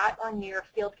soil is at or near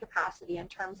field capacity in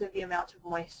terms of the amount of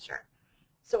moisture.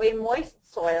 So a moist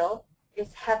soil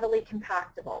is heavily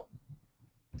compactable.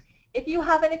 If you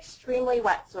have an extremely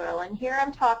wet soil, and here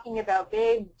I'm talking about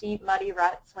big, deep, muddy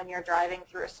ruts when you're driving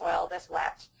through a soil this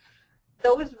wet,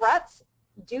 those ruts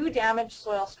do damage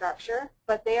soil structure,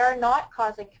 but they are not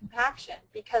causing compaction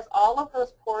because all of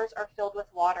those pores are filled with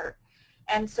water.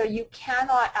 And so you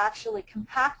cannot actually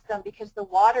compact them because the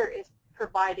water is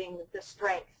providing the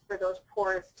strength for those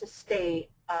pores to stay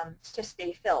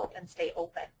filled and stay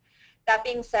open. That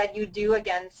being said, you do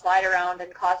again slide around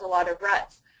and cause a lot of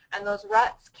ruts, and those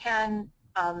ruts can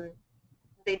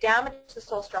they damage the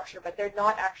soil structure, but they're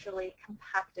not actually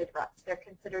compacted ruts. They're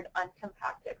considered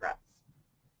uncompacted ruts.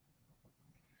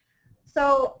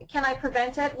 So can I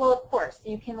prevent it? Well, of course.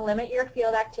 You can limit your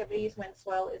field activities when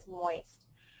soil is moist.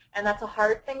 And that's a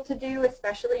hard thing to do,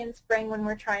 especially in spring when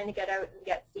we're trying to get out and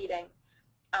get seeding.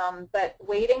 But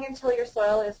waiting until your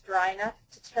soil is dry enough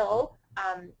to till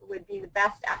would be the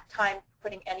best time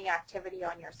putting any activity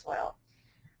on your soil.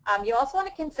 You also want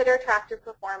to consider tractor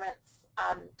performance.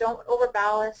 Don't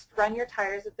overballast, run your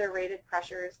tires at their rated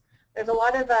pressures. There's a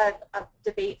lot of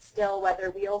debate still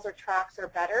whether wheels or tracks are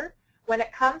better. When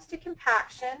it comes to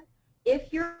compaction,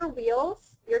 if your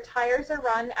wheels, your tires are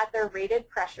run at their rated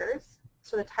pressures,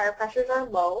 so the tire pressures are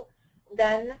low,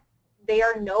 then they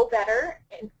are no better,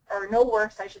 or no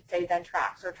worse, I should say, than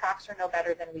tracks, or tracks are no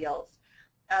better than wheels.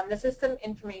 This is some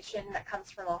information that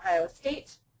comes from Ohio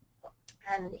State.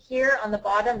 And here on the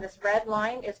bottom, this red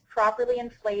line is properly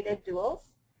inflated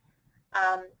duals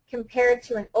compared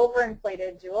to an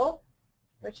overinflated dual,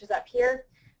 which is up here.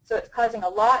 So it's causing a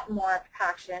lot more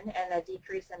compaction and a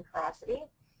decrease in porosity.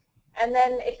 And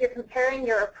then if you're comparing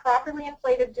your properly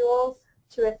inflated duals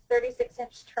to a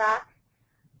 36-inch track,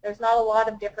 there's not a lot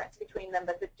of difference between them,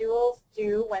 but the duals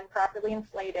do, when properly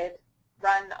inflated,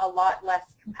 run a lot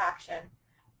less compaction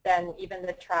than even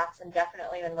the tracks, and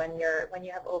definitely when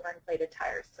you have overinflated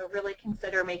tires. So really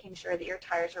consider making sure that your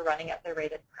tires are running at their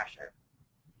rated pressure.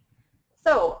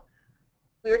 So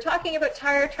we were talking about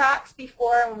tire tracks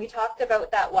before when we talked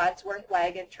about that Wadsworth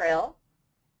wagon trail.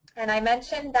 And I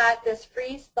mentioned that this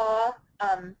freeze-thaw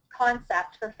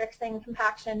concept for fixing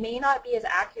compaction may not be as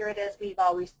accurate as we've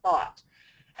always thought.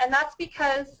 And that's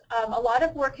because a lot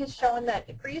of work has shown that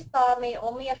freeze-thaw may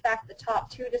only affect the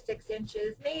top 2 to 6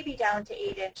 inches, maybe down to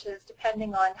 8 inches,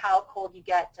 depending on how cold you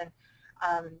get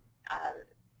and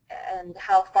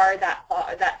how far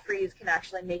that freeze can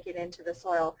actually make it into the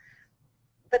soil.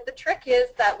 But the trick is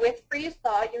that with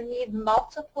freeze-thaw, you need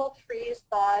multiple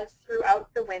freeze-thaws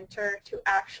throughout the winter to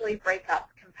actually break up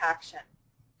compaction.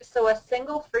 So a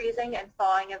single freezing and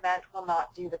thawing event will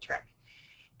not do the trick.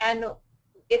 And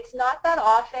it's not that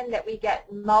often that we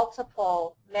get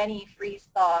many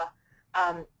freeze-thaw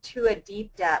to a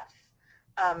deep depth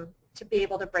to be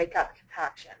able to break up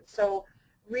compaction. So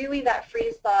really that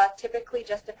freeze-thaw typically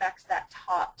just affects that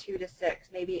top 2 to 6,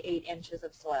 maybe 8 inches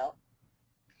of soil.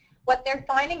 What they're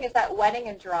finding is that wetting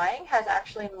and drying has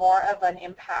actually more of an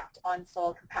impact on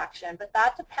soil compaction, but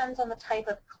that depends on the type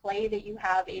of clay that you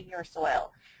have in your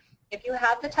soil. If you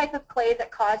have the type of clay that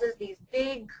causes these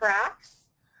big cracks,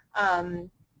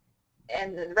 and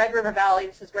the Red River Valley,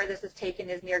 this is where this is taken,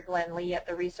 is near Glen Lee at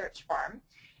the research farm.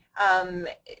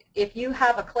 If you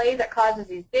have a clay that causes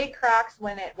these big cracks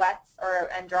when it wets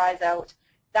and dries out,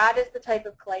 that is the type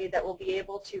of clay that will be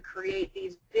able to create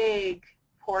these big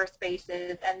pore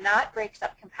spaces, and that breaks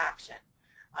up compaction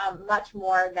much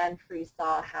more than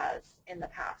freeze-thaw has in the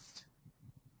past.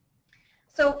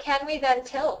 So can we then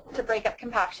till to break up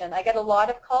compaction? I get a lot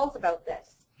of calls about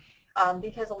this.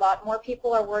 Because a lot more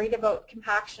people are worried about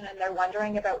compaction and they're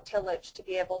wondering about tillage to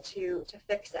be able to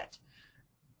fix it.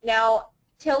 Now,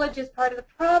 tillage is part of the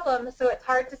problem, so it's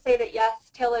hard to say that yes,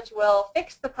 tillage will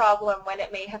fix the problem when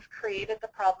it may have created the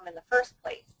problem in the first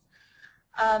place.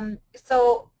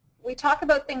 So we talk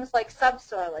about things like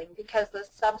subsoiling, because the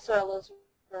subsoilers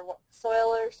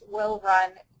will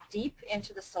run deep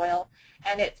into the soil,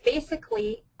 and it's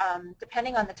basically,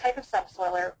 depending on the type of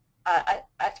subsoiler,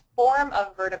 a form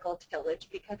of vertical tillage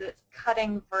because it's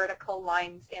cutting vertical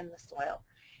lines in the soil.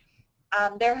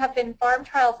 There have been farm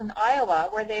trials in Iowa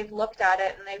where they've looked at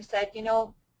it and they've said, you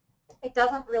know, it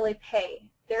doesn't really pay.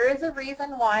 There is a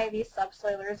reason why these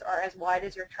subsoilers are as wide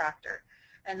as your tractor,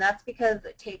 and that's because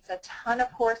it takes a ton of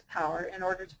horsepower in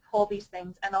order to pull these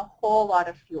things and a whole lot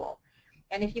of fuel.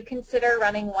 And if you consider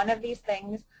running one of these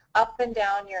things up and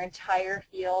down your entire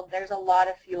field, there's a lot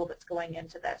of fuel that's going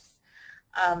into this.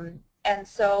 And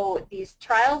so these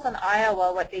trials in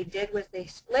Iowa, what they did was they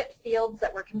split fields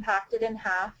that were compacted in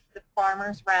half. The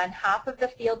farmers ran half of the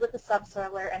field with a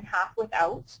subsoiler and half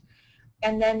without.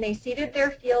 And then they seeded their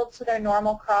fields to their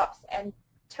normal crops and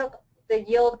took the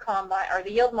yield combine, or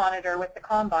the yield monitor with the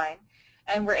combine,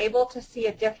 and were able to see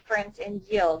a difference in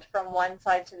yield from one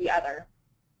side to the other.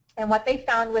 And what they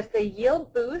found was the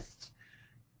yield boost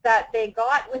that they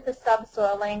got with the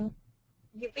subsoiling,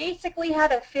 you basically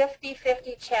had a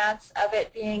 50-50 chance of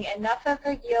it being enough of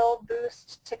a yield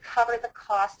boost to cover the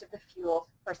cost of the fuel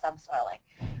for subsoiling.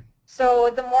 So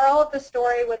the moral of the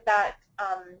story with that,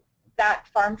 that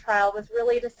farm trial was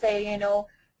really to say, you know,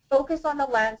 focus on the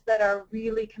lands that are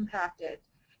really compacted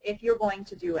if you're going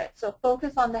to do it. So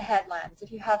focus on the headlands.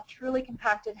 If you have truly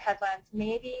compacted headlands,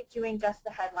 maybe doing just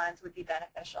the headlands would be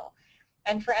beneficial.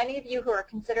 And for any of you who are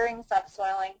considering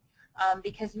subsoiling,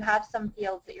 because you have some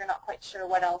fields that you're not quite sure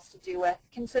what else to do with.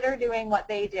 Consider doing what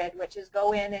they did, which is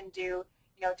go in and do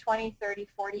 20, 30,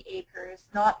 40 acres,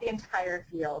 not the entire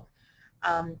field.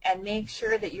 And make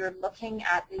sure that you're looking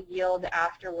at the yield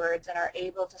afterwards and are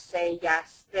able to say,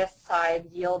 yes, this side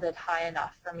yielded high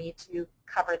enough for me to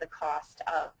cover the cost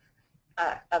of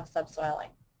subsoiling.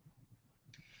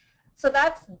 So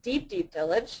that's deep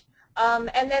tillage.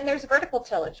 And then there's vertical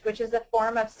tillage, which is a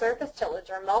form of surface tillage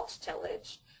or mulch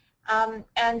tillage.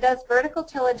 And does vertical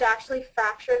tillage actually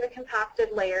fracture the compacted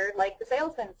layer like the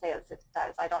salesman says it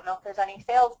does? I don't know if there's any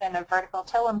salesmen of vertical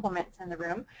till implements in the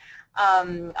room.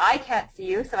 I can't see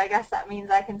you, so I guess that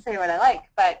means I can say what I like.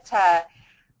 But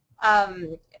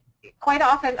quite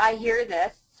often I hear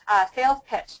this sales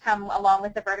pitch come along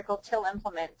with the vertical till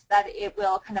implement, that it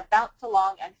will kind of bounce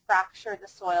along and fracture the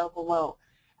soil below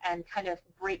and kind of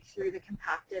break through the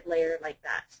compacted layer like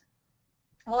that.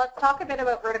 Well, let's talk a bit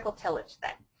about vertical tillage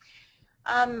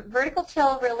then. Vertical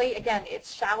till really, again,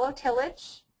 it's shallow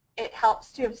tillage. It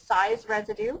helps to size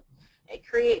residue. It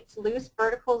creates loose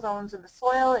vertical zones in the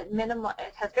soil.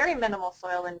 It has very minimal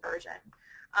soil inversion.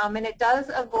 And it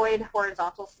does avoid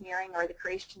horizontal smearing or the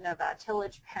creation of a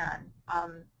tillage pan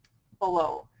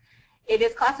below. It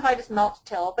is classified as mulch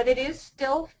till, but it is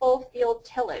still full field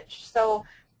tillage. So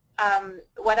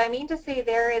what I mean to say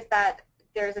there is that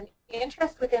there's an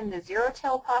interest within the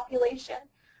zero-till population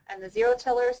and the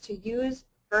zero-tillers to use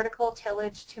vertical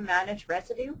tillage to manage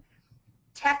residue.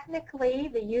 Technically,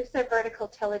 the use of vertical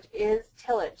tillage is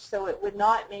tillage, so it would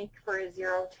not make for a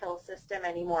zero-till system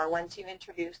anymore once you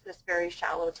introduce this very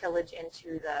shallow tillage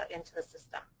into the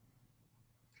system.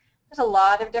 There's a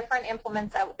lot of different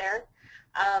implements out there.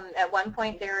 At one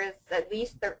point, there is at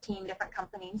least 13 different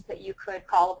companies that you could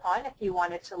call upon if you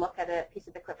wanted to look at a piece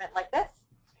of equipment like this.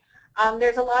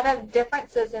 There's a lot of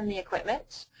differences in the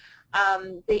equipment.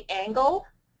 The angle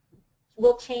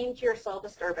will change your soil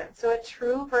disturbance. So a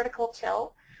true vertical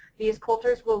till, these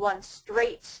coulters will run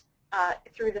straight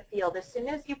through the field. As soon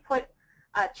as you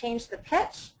change the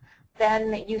pitch,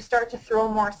 then you start to throw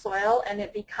more soil and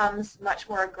it becomes much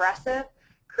more aggressive,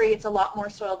 creates a lot more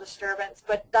soil disturbance,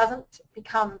 but doesn't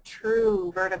become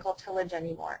true vertical tillage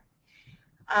anymore.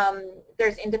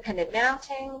 There's independent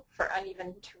mounting for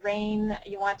uneven terrain.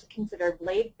 You want to consider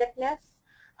blade thickness.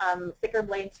 Thicker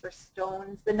blades for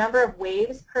stones, the number of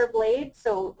waves per blade,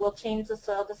 so we'll change the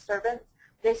soil disturbance.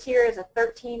 This here is a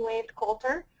 13-waved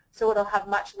coulter, so it'll have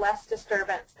much less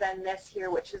disturbance than this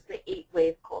here, which is the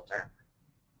 8-wave coulter.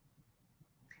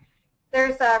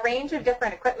 There's a range of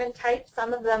different equipment types.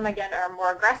 Some of them, again, are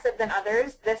more aggressive than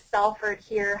others. This Salford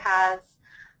here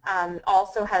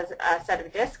also has a set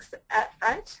of discs at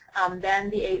front,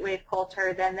 then the 8-wave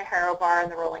coulter, then the harrow bar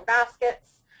and the rolling baskets.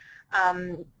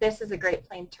 This is a Great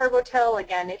Plain Turbo Till.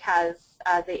 Again, it has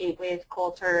the 8-wave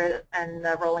coulter and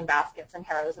the rolling baskets and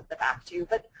harrows at the back too.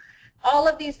 But all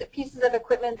of these pieces of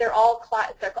equipment, they're all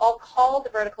called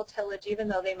vertical tillage, even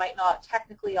though they might not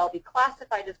technically all be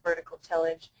classified as vertical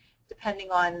tillage,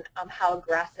 depending on how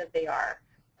aggressive they are.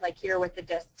 Like here with the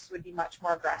discs would be much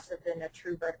more aggressive than a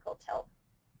true vertical till.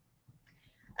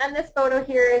 And this photo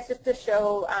here is just to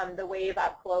show the wave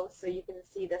up close, so you can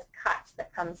see this cut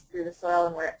that comes through the soil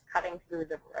and where it's cutting through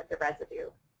the residue.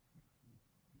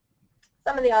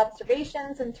 Some of the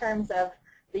observations in terms of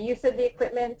the use of the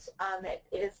equipment,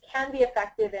 it can be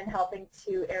effective in helping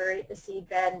to aerate the seed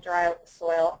bed and dry out the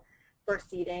soil for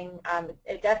seeding.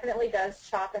 It definitely does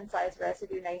chop and size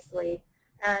residue nicely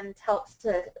and helps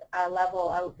to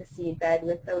level out the seed bed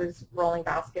with those rolling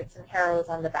baskets and harrows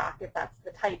on the back, if that's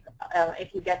the type,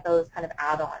 if you get those kind of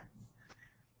add-ons.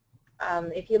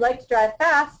 If you like to drive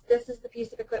fast, this is the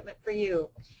piece of equipment for you.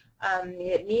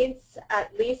 It needs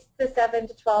at least the 7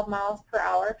 to 12 miles per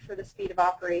hour for the speed of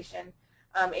operation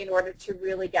in order to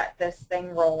really get this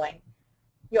thing rolling.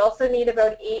 You also need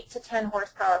about 8 to 10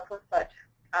 horsepower per foot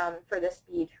for the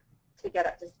speed, to get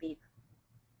up to speed.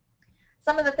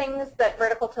 Some of the things that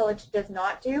vertical tillage does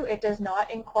not do, it does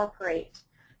not incorporate.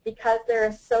 Because there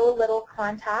is so little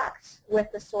contact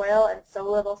with the soil and so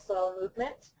little soil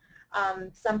movement,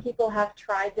 some people have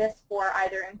tried this for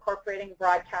either incorporating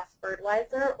broadcast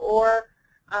fertilizer or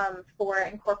for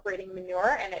incorporating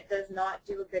manure, and it does not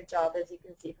do a good job, as you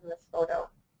can see from this photo.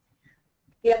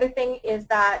 The other thing is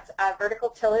that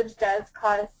vertical tillage does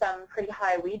cause some pretty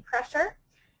high weed pressure.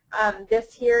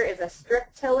 This here is a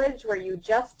strip tillage where you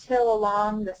just till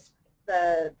along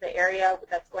the area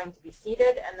that's going to be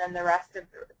seeded, and then the rest of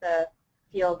the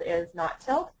field is not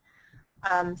tilled.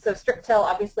 So strip till,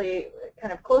 obviously,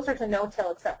 kind of closer to no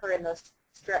till except for in those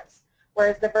strips,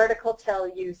 whereas the vertical till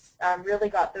use really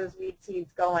got those weed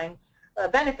seeds going The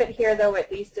benefit here, though,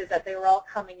 at least, is that they were all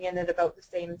coming in at about the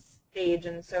same stage,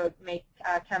 and so it make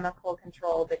chemical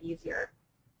control a bit easier.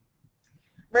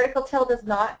 Vertical till does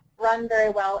not run very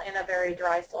well in a very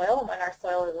dry soil, and when our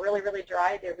soil is really, really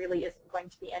dry, there really isn't going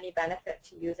to be any benefit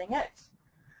to using it.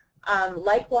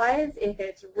 Likewise, if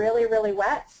it's really, really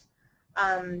wet,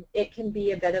 it can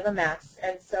be a bit of a mess.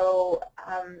 And so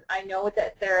I know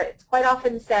that it's quite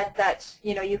often said that,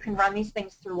 you know, you can run these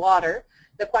things through water.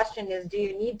 The question is, do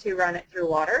you need to run it through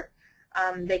water?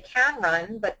 They can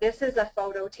run, but this is a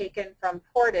photo taken from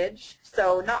Portage,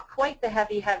 so not quite the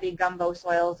heavy, heavy gumbo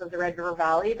soils of the Red River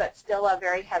Valley, but still a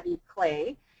very heavy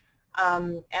clay.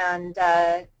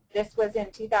 This was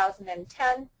in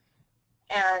 2010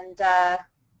 and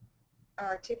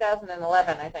or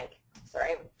 2011, I think.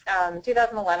 Sorry,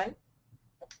 2011.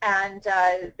 And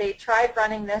they tried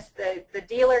running this. The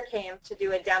dealer came to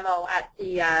do a demo at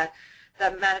the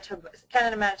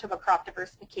Canada-Manitoba Crop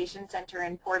Diversification Center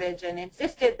in Portage and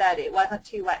insisted that it wasn't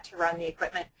too wet to run the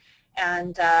equipment.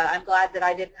 And I'm glad that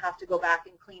I didn't have to go back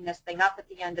and clean this thing up at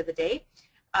the end of the day.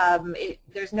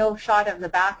 There's no shot of the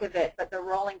back of it, but the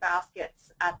rolling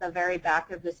baskets at the very back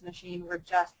of this machine were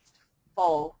just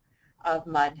full of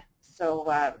mud. So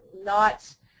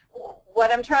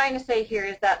what I'm trying to say here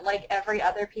is that, like every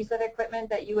other piece of equipment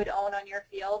that you would own on your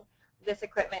field, this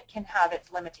equipment can have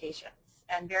its limitations.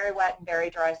 And very wet and very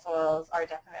dry soils are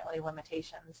definitely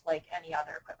limitations like any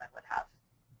other equipment would have.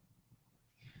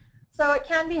 So it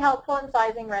can be helpful in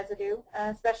sizing residue,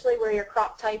 especially where your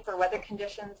crop type or weather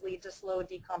conditions lead to slow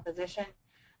decomposition.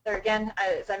 There again,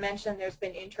 as I mentioned, there's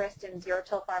been interest in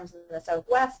zero-till farms in the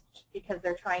Southwest because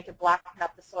they're trying to blacken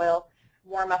up the soil,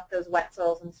 warm up those wet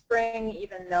soils in spring,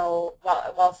 even though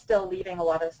while still leaving a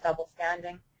lot of stubble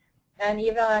standing. And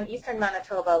even on eastern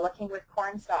Manitoba, looking with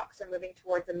corn stalks and moving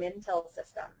towards a min-till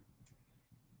system.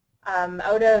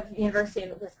 Out of University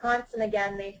of Wisconsin,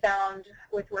 again, they found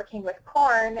with working with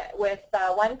corn, with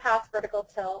one-pass vertical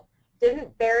till,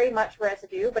 didn't bury much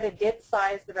residue, but it did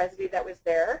size the residue that was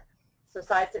there. So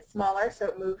sized it smaller, so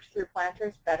it moved through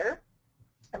planters better.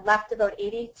 And left about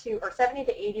 70 to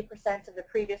 80% of the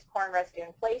previous corn residue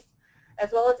in place,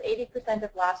 as well as 80%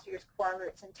 of last year's corn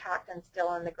roots intact and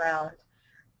still in the ground.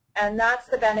 And that's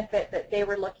the benefit that they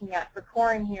were looking at for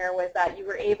corn here, was that you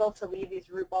were able to leave these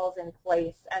root balls in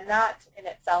place, and that in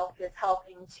itself is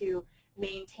helping to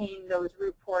maintain those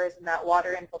root pores and that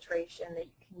water infiltration that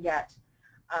you can get,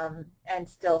 and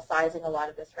still sizing a lot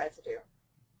of this residue.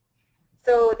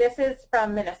 So this is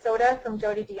from Minnesota, from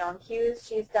Jody DeYoung-Hughes.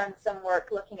 She's done some work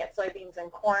looking at soybeans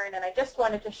and corn, and I just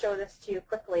wanted to show this to you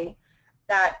quickly,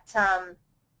 that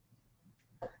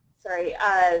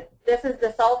this is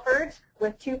the Salford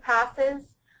with 2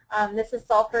 passes. This is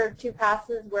Salford 2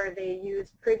 passes where they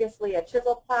used previously a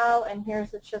chisel plow, and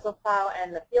here's the chisel plow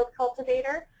and the field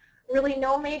cultivator. Really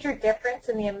no major difference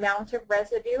in the amount of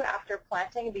residue after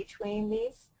planting between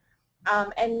these,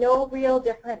 and no real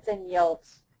difference in yield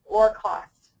or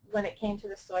cost when it came to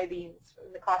the soybeans,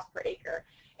 the cost per acre.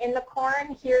 In the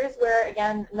corn, here's where,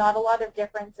 again, not a lot of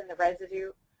difference in the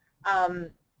residue.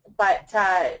 But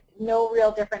no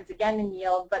real difference again in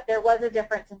yield, but there was a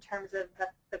difference in terms of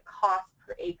the cost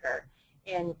per acre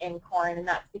in corn, and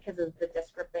that's because of the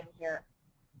disc ripping here.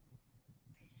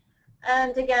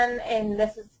 And again, and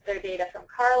this is their data from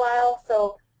Carlisle.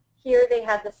 So here they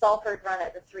had the Salford run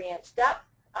at the 3-inch depth,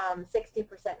 60%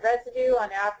 residue on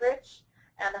average,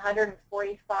 and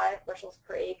 145 bushels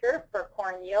per acre for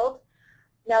corn yield.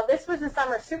 Now this was the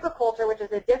summer supercoulter, which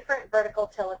is a different vertical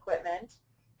till equipment.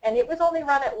 And it was only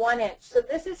run at 1 inch. So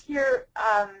this is here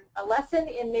a lesson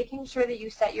in making sure that you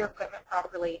set your equipment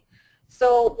properly.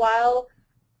 So while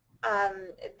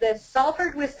the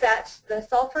Salford was set, the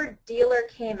Salford dealer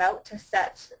came out to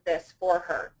set this for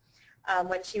her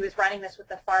when she was running this with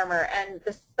the farmer. And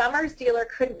the Summers dealer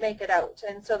couldn't make it out.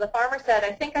 And so the farmer said,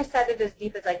 I think I set it as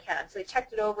deep as I can. So they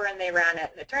checked it over and they ran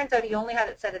it. And it turns out he only had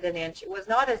it set at 1 inch. It was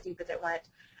not as deep as it went.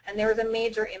 And there was a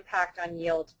major impact on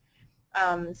yield.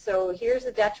 So here's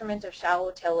the detriment of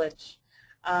shallow tillage.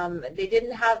 They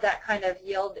didn't have that kind of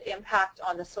yield impact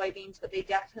on the soybeans, but they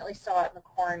definitely saw it in the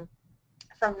corn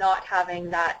from not having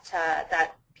that,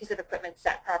 that piece of equipment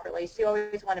set properly. So you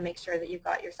always want to make sure that you've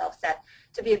got yourself set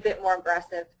to be a bit more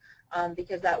aggressive,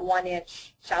 because that 1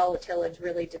 inch shallow tillage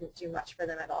really didn't do much for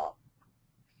them at all.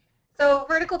 So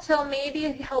vertical till may be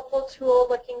a helpful tool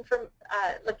looking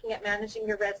at managing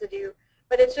your residue,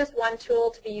 but it's just one tool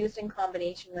to be used in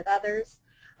combination with others.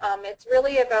 It's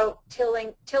really about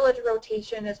tillage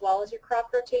rotation as well as your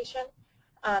crop rotation,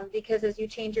 because as you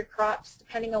change your crops,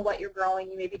 depending on what you're growing,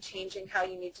 you may be changing how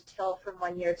you need to till from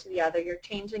one year to the other. You're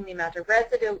changing the amount of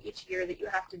residue each year that you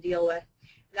have to deal with,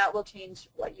 That will change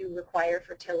what you require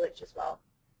for tillage as well.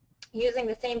 Using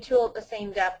the same tool at the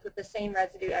same depth with the same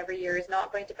residue every year is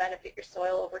not going to benefit your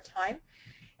soil over time.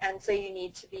 And so you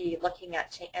need to be looking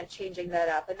at changing that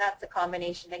up. And that's a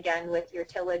combination, again, with your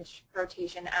tillage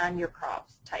rotation and your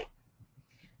crops type.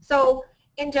 So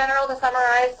in general, to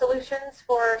summarize solutions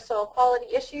for soil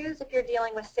quality issues, if you're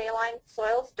dealing with saline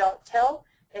soils, don't till.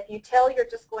 If you till, you're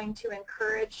just going to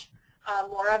encourage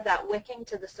more of that wicking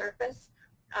to the surface.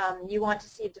 You want to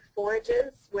seed to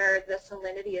forages where the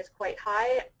salinity is quite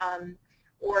high,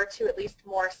 or to at least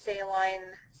more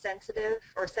saline sensitive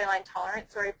or saline tolerant,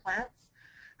 plants.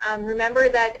 Remember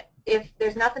that if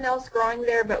there's nothing else growing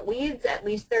there but weeds, at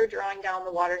least they're drawing down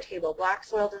the water table. Black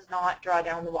soil does not draw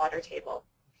down the water table.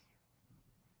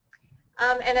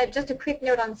 And just a quick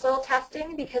note on soil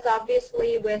testing, because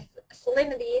obviously with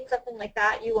salinity, something like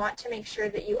that, you want to make sure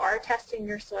that you are testing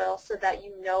your soil so that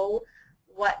you know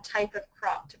what type of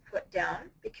crop to put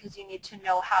down, because you need to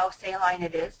know how saline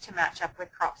it is to match up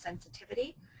with crop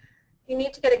sensitivity. You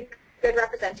need to get a good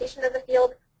representation of the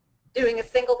field. Doing a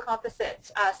single composite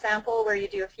sample where you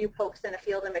do a few pokes in a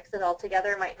field and mix it all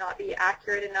together might not be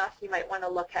accurate enough. You might want to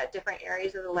look at different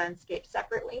areas of the landscape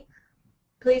separately.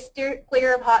 Please steer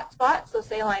clear of hot spots, so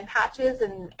saline patches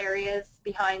and areas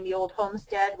behind the old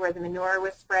homestead where the manure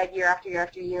was spread year after year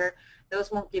after year.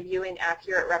 Those won't give you an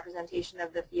accurate representation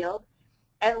of the field.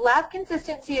 And lab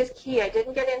consistency is key. I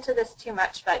didn't get into this too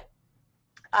much, but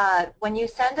when you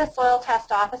send a soil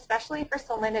test off, especially for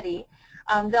salinity,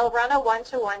 they'll run a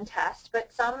 1-to-1 test,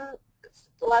 but some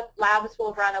labs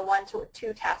will run a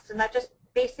 1-to-2 test, and that just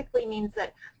basically means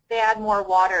that they add more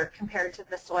water compared to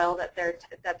the soil that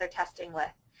they're testing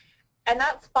with. And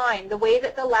that's fine. The way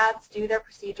that the labs do their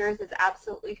procedures is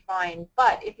absolutely fine,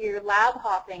 but if you're lab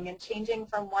hopping and changing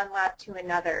from one lab to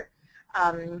another,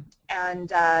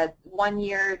 one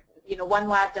year, one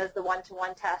lab does the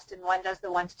 1-to-1 test and one does the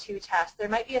 1-to-2 test, there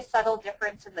might be a subtle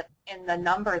difference in the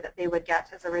number that they would get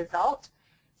as a result.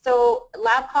 So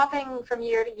lab hopping from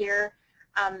year to year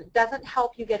doesn't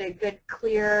help you get a good,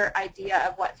 clear idea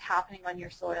of what's happening on your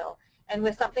soil. And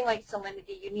with something like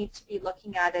salinity, you need to be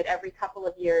looking at it every couple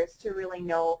of years to really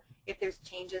know if there's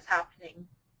changes happening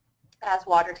as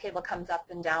water table comes up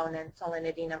and down and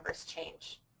salinity numbers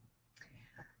change.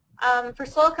 For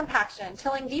soil compaction,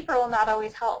 tilling deeper will not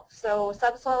always help. So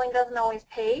subsoiling doesn't always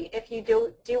pay. If you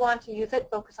do want to use it,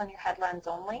 focus on your headlands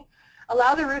only.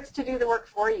 Allow the roots to do the work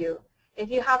for you. If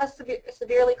you have a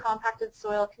severely compacted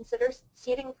soil, consider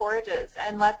seeding forages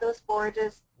and let those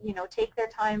forages, take their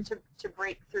time to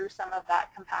break through some of that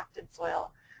compacted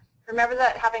soil. Remember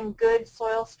that having good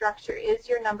soil structure is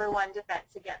your #1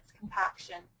 defense against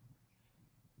compaction.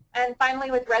 And finally,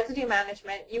 with residue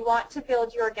management, you want to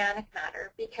build your organic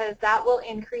matter because that will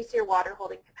increase your water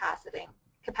holding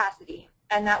capacity,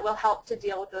 and that will help to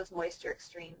deal with those moisture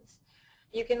extremes.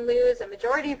 You can lose a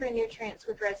majority of your nutrients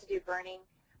with residue burning.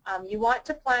 You want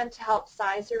to plan to help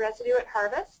size your residue at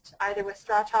harvest, either with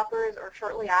straw choppers or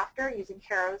shortly after using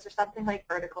harrows or something like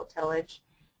vertical tillage,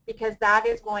 because that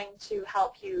is going to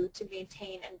help you to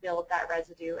maintain and build that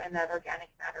residue and that organic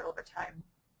matter over time.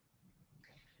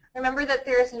 Remember that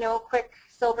there is no quick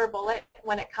silver bullet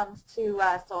when it comes to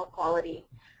soil quality.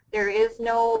 There is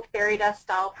no fairy dust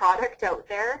style product out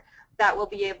there that will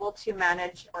be able to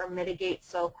manage or mitigate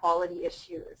soil quality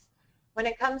issues. When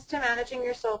it comes to managing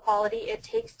your soil quality, it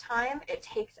takes time, it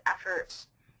takes effort,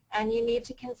 and you need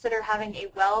to consider having a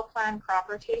well-planned crop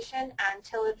rotation and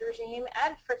tillage regime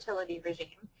and fertility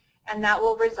regime, and that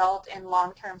will result in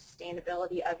long-term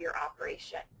sustainability of your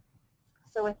operation.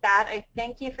 So with that, I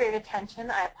thank you for your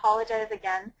attention. I apologize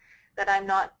again that I'm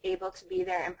not able to be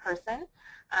there in person,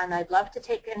 and I'd love to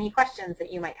take any questions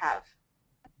that you might have.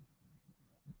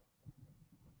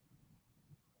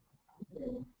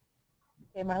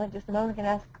 Okay, Marla, just a moment. We can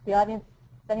ask the audience,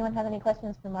 does anyone have any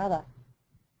questions for Marla?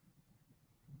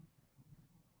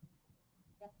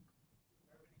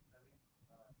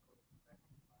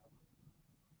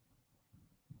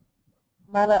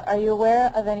 Marla, are you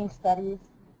aware of any studies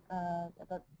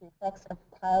about the effects of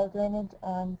tile drainage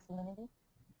on salinity?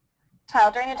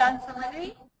 Tile drainage on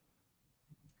salinity?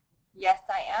 Yes,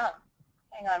 I am.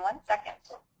 Hang on one second.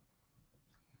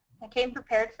 I came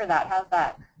prepared for that. How's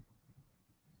that?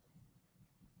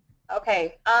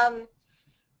 Okay.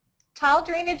 Tile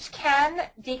drainage can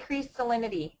decrease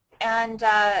salinity. And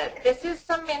this is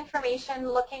some information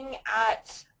looking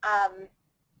at, let's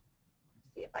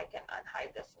see if I can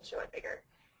unhide this and show it bigger.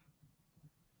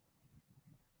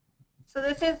 So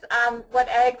this is what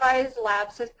AgVise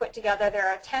Labs has put together. There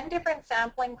are 10 different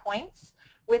sampling points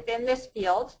within this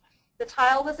field. The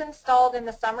tile was installed in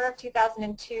the summer of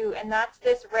 2002, and that's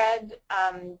this red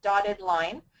dotted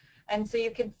line. And so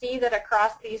you can see that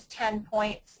across these 10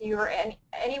 points, you were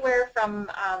anywhere from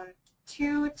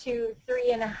 2 to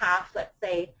 3.5, let's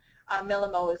say,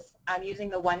 millimos using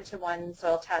the 1-to-1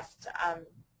 soil test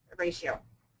ratio.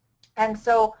 And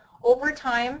so over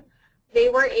time, they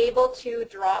were able to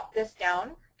drop this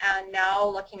down. And now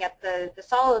looking at the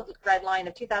solid red line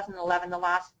of 2011, the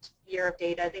last year of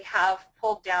data, they have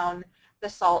pulled down the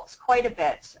salts quite a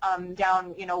bit,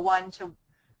 down 1 to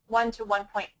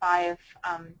 1.5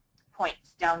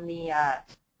 points down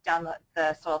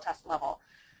the soil test level.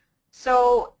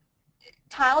 So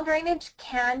tile drainage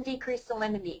can decrease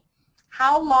salinity.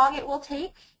 How long it will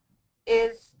take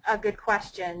is a good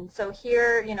question. So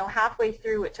here, halfway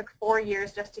through, it took 4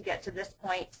 years just to get to this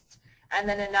point, and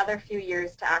then another few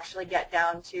years to actually get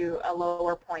down to a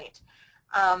lower point.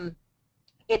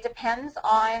 It depends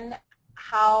on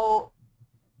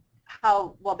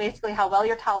basically how well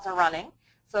your tiles are running.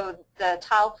 So the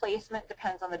tile placement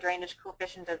depends on the drainage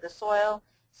coefficient of the soil,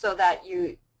 so that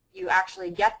you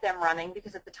actually get them running,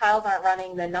 because if the tiles aren't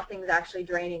running, then nothing's actually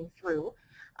draining through.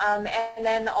 And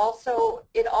then also,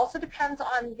 it also depends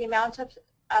on the amount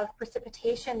of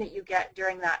precipitation that you get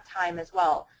during that time as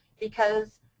well,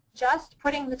 because just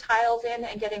putting the tiles in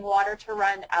and getting water to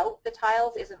run out the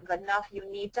tiles isn't good enough. You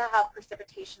need to have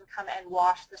precipitation come and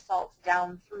wash the salts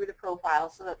down through the profile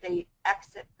so that they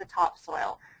exit the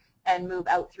topsoil and move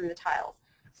out through the tiles.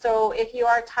 So if you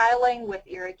are tiling with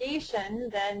irrigation,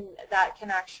 then that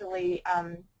can actually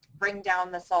bring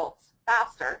down the salts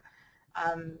faster.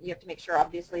 You have to make sure,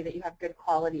 obviously, that you have good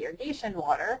quality irrigation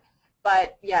water.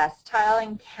 But yes,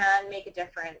 tiling can make a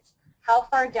difference. How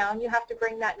far down you have to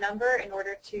bring that number in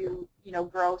order to,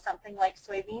 grow something like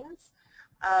soybeans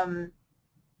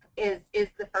is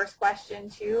the first question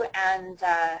too. And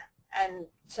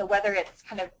so whether it's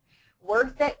kind of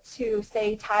worth it to,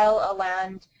 say, tile a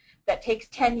land that takes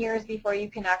 10 years before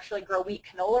you can actually grow wheat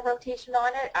canola rotation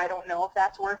on it, I don't know if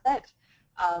that's worth it,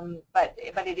 but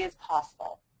it is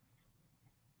possible.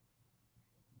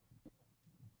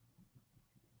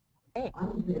 Hey.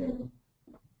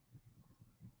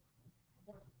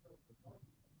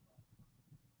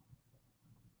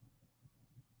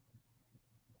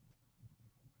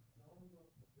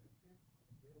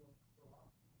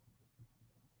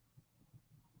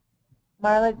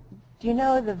 Marla, do you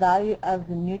know the value of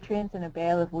the nutrients in a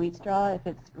bale of wheat straw if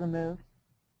it's removed?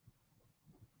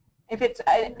 If it's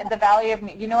the value of,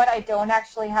 what, I don't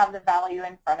actually have the value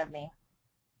in front of me.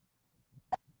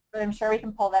 But I'm sure we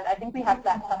can pull that. I think we have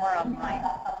that somewhere online.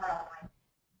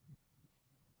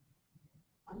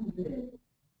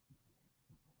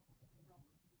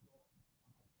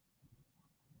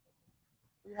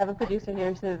 We have a producer here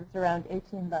who says it's around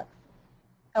 $18.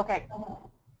 Okay.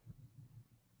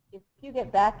 If you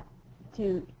get back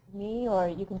to me, or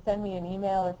you can send me an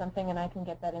email or something, and I can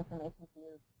get that information to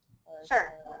you. Or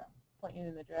sure. Point you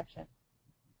in the direction.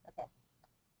 Okay.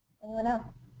 Anyone else?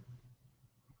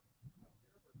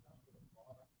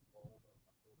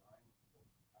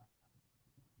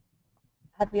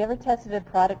 Have you ever tested a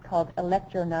product called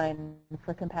Electro-9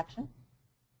 for compaction?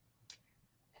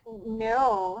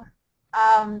 No.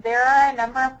 There are a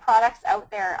number of products out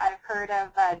there. I've heard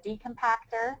of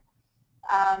Decompactor.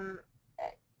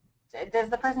 Does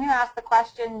the person who asked the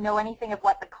question know anything of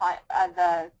what the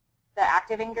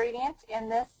active ingredient in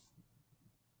this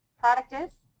product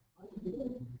is?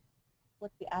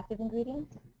 What's the active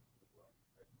ingredient?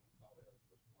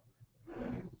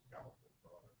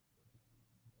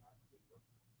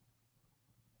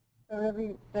 So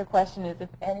really, the question is if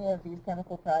any of these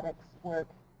chemical products work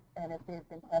and if they've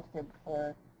been tested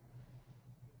for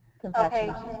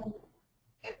compaction. Okay.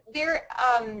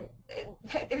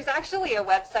 There's actually a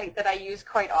website that I use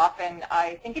quite often.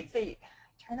 I think it's I'm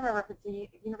trying to remember if it's the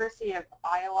University of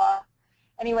Iowa.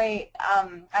 Anyway,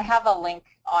 I have a link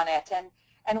on it,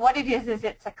 and what it is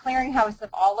it's a clearinghouse of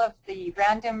all of the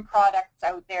random products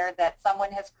out there that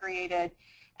someone has created,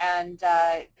 and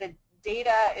the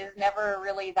data is never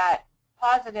really that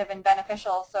positive and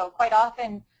beneficial. So quite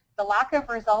often, the lack of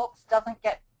results doesn't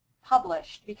get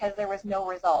published because there was no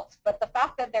result. But the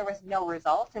fact that there was no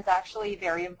result is actually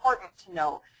very important to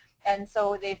know. And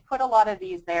so they've put a lot of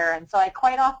these there. And so I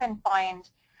quite often find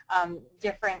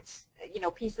different,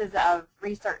 pieces of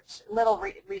research, little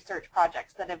research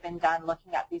projects that have been done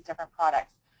looking at these different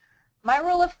products. My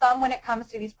rule of thumb when it comes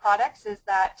to these products is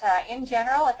that in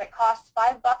general, if it costs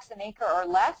 $5 an acre or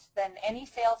less, then any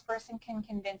salesperson can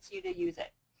convince you to use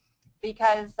it,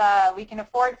 because we can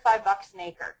afford $5 an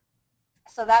acre.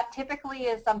 So that typically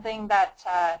is something that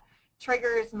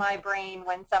triggers my brain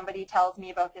when somebody tells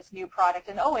me about this new product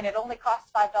and, oh, and it only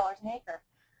costs $5 an acre.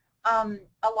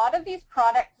 A lot of these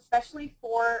products, especially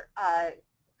for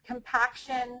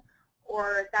compaction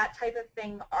or that type of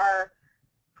thing, are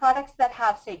products that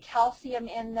have, say, calcium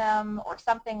in them or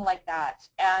something like that.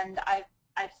 And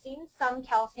I've seen some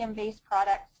calcium-based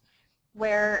products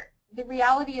where the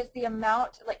reality is the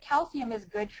amount, like calcium is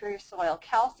good for your soil.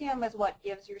 Calcium is what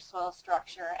gives your soil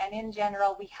structure. And in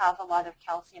general, we have a lot of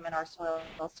calcium in our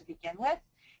soils to begin with.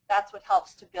 That's what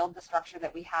helps to build the structure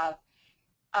that we have.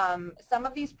 Some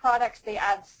of these products, they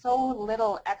add so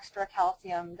little extra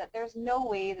calcium that there's no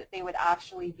way that they would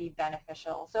actually be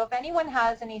beneficial. So if anyone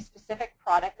has any specific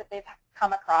product that they've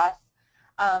come across,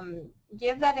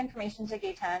 give that information to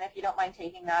Gaetan if you don't mind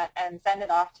taking that and send it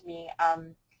off to me.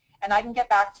 And I can get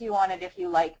back to you on it if you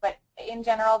like. But in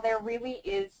general, there really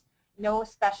is no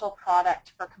special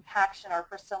product for compaction or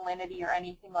for salinity or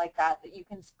anything like that that you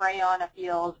can spray on a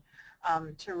field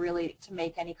to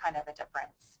make any kind of a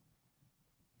difference.